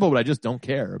sounds simple, but I just don't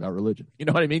care about religion. You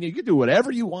know what I mean? You can do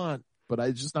whatever you want, but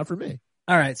it's just not for me.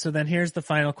 All right. So then here's the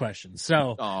final question.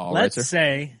 So let's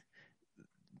say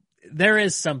there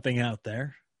is something out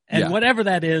there, and whatever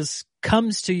that is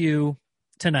comes to you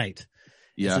tonight.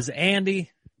 Yeah. This is Andy.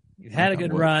 You've had a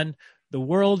good run. The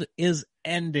world is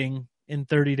ending in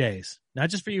 30 days. Not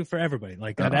just for you, for everybody.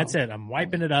 Like, that's it. I'm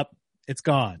wiping it up. It's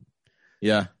gone.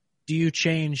 Yeah. Do you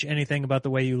change anything about the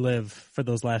way you live for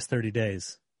those last 30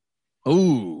 days?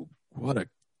 Oh, what a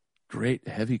great,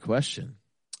 heavy question.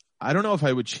 I don't know if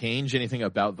I would change anything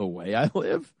about the way I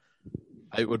live.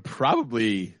 I would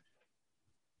probably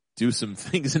do some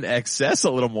things in excess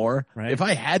a little more. Right. If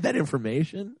I had that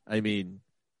information, I mean,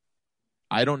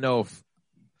 I don't know if,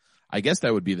 I guess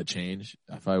that would be the change.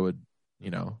 If I would,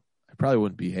 I probably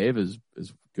wouldn't behave as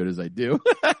good as I do.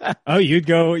 Oh, you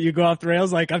go off the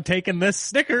rails like, I'm taking this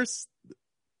Snickers.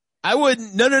 I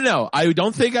wouldn't. No. I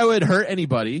don't think I would hurt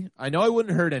anybody. I know I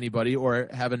wouldn't hurt anybody or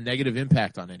have a negative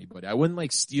impact on anybody. I wouldn't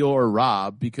like steal or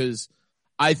rob because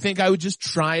I think I would just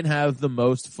try and have the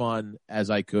most fun as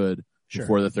I could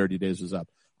before the 30 days was up.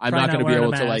 I'm not going to be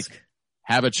able to like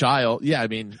have a child. Yeah, I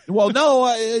mean, well, no,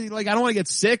 I don't want to get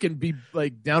sick and be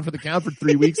like down for the count for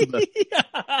 3 weeks of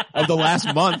the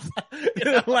last month.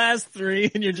 The last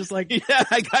 3, and you're just like, yeah,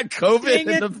 I got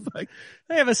COVID.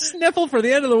 I have a sniffle for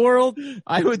the end of the world.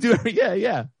 I would do it.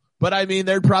 Yeah. But I mean,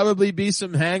 there'd probably be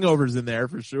some hangovers in there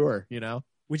for sure.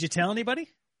 Would you tell anybody?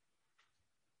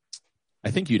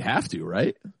 I think you'd have to,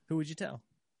 right? Who would you tell?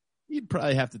 You'd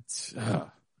probably have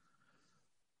to.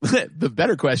 The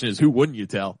better question is, who wouldn't you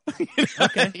tell?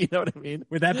 Okay. You know what I mean?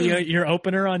 Would that be your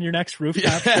opener on your next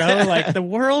rooftop show? Like, the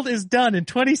world is done in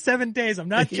 27 days. I'm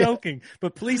not joking,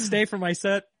 but please stay for my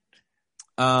set.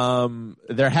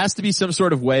 There has to be some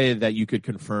sort of way that you could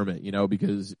confirm it,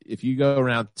 because if you go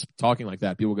around talking like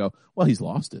that, people go, well, he's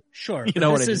lost it. Sure. You know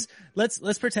what I mean?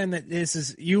 Let's pretend that this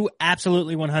is, you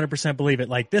absolutely 100% believe it.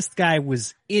 Like, this guy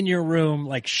was in your room,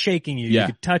 like shaking you. Yeah. You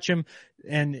could touch him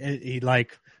and he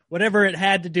like, whatever it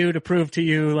had to do to prove to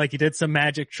you, like he did some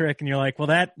magic trick, and you're like, well,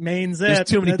 that means it. There's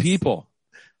too many people.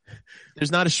 There's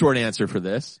not a short answer for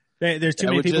this. There's too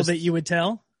many people that you would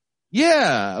tell?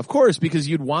 Yeah, of course, because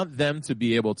you'd want them to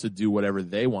be able to do whatever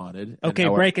they wanted. Okay,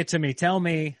 break it to me. Tell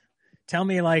me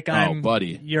like I'm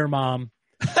your mom.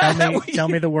 Tell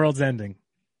me the world's ending.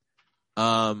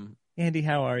 Andy,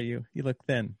 how are you? You look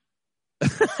thin.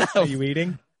 Are you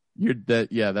eating?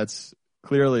 That's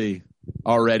clearly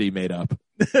already made up.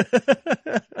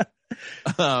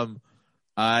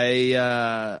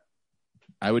 I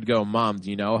would go, Mom,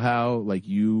 do you know how like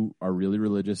you are really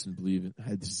religious and believe in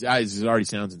this already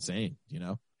sounds insane,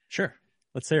 Sure.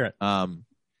 Let's hear it.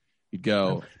 You'd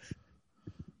go,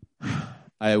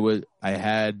 I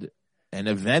had an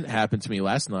event happen to me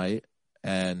last night,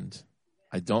 and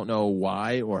I don't know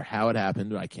why or how it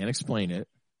happened. I can't explain it,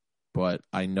 but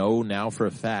I know now for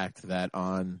a fact that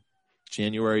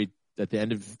at the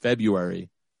end of February,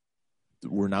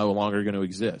 we're no longer going to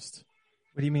exist.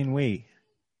 What do you mean we?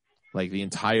 Like the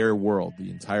entire world, the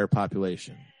entire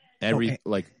population,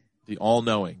 like the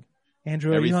all-knowing.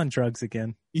 Andrew, are you on drugs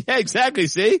again? Yeah, exactly.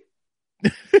 See?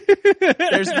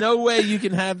 There's no way you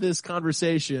can have this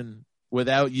conversation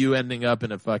without you ending up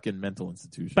in a fucking mental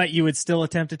institution. But you would still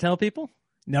attempt to tell people,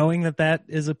 knowing that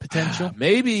is a potential?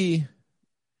 Maybe.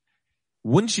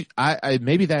 Wouldn't you? I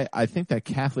think that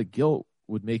Catholic guilt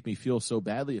would make me feel so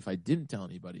badly if I didn't tell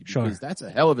anybody, because that's a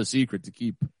hell of a secret to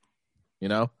keep,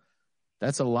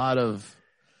 That's a lot of,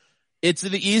 it's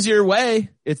the easier way.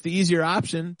 It's the easier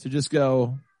option to just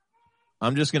go,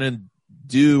 I'm just going to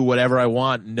do whatever I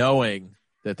want, knowing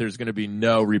that there's going to be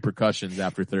no repercussions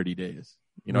after 30 days.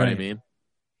 You know what I mean?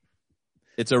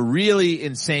 It's a really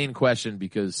insane question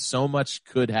because so much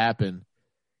could happen.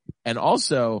 And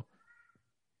also,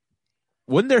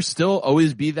 wouldn't there still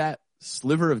always be that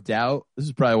sliver of doubt? This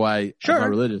is probably why I'm not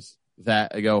religious.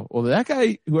 That I go, well, that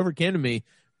guy, whoever came to me,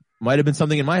 might have been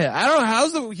something in my head. I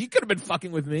don't know. He could have been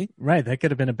fucking with me. Right. That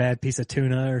could have been a bad pice of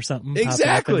tuna or something.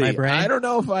 Exactly. In my brain. I don't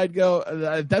know if I'd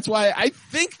go. That's why I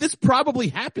think this probably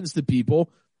happens to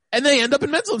people and they end up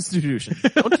in mental institutions.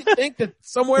 Don't you think that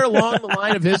somewhere along the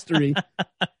line of history,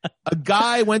 a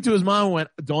guy went to his mom and went,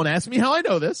 don't ask me how I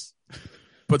know this,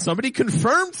 but somebody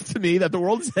confirmed to me that the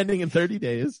world is ending in 30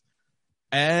 days.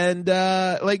 And,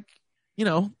 the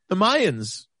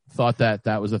Mayans thought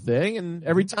that was a thing. And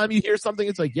every time you hear something,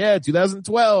 it's like, yeah,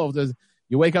 2012.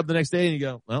 You wake up the next day and you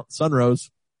go, well, sun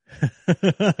rose.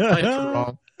 I am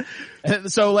wrong.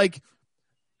 And so like,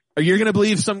 are you going to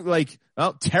believe something like,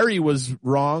 well, Terry was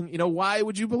wrong? You know, why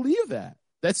would you believe that?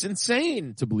 That's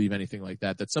insane to believe anything like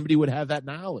that somebody would have that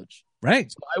knowledge. Right.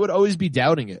 So I would always be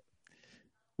doubting it.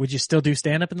 Would you still do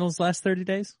stand-up in those last 30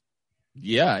 days?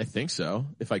 Yeah, I think so.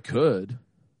 If I could.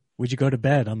 Would you go to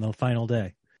bed on the final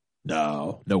day?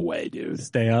 No way, dude.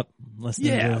 Stay up, listen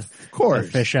to of course.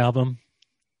 the Fish album.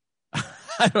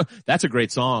 That's a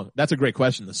great song. That's a great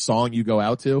question. The song you go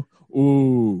out to.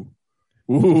 Ooh.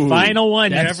 Final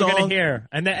one you're that ever going to hear.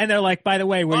 And they're like, by the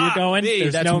way, where you're going,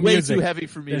 there's that's no way music. Too heavy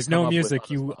for me. There's to come no up music.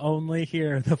 With You only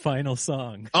hear the final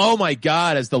song. Oh my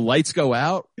God. As the lights go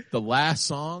out, the last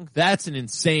song, that's an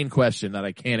insane question that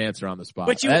I can't answer on the spot.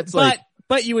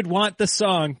 But you would want the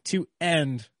song to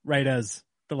end right as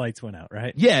the lights went out,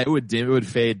 right? Yeah, it would dim, it would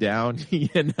fade down,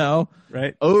 you know?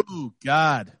 Right. Oh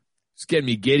God. It's getting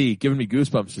me giddy, giving me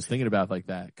goosebumps just thinking about like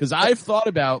that. Cause I've thought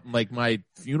about like my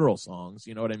funeral songs,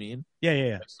 you know what I mean?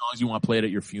 Yeah. Like songs you want played at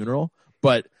your funeral.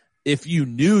 But if you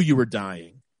knew you were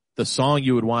dying, the song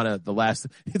you would want to,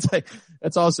 it's like,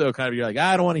 that's also kind of, you're like,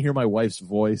 I don't want to hear my wife's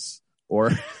voice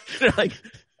or like,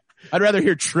 I'd rather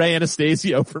hear Trey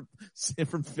Anastasio from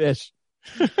Fish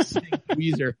sing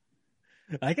Weezer.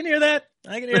 I can hear that.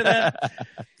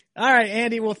 All right,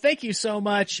 Andy. Well, thank you so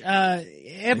much.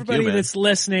 Everybody that's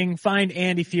listening, find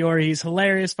Andy Fiore. He's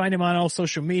hilarious. Find him on all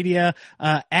social media,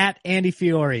 at Andy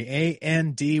Fiore,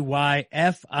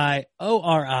 ANDYFIORI.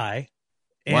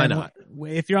 Why not?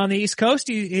 If you're on the East Coast,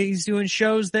 he's doing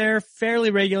shows there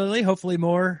fairly regularly, hopefully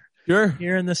more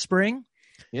here in the spring.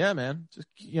 Yeah, man. Just,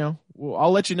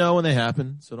 I'll let you know when they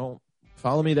happen. So don't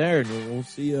follow me there and we'll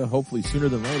see you hopefully sooner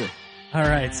than later. All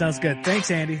right. Sounds good.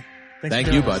 Thanks, Andy.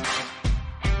 Thank you, bud.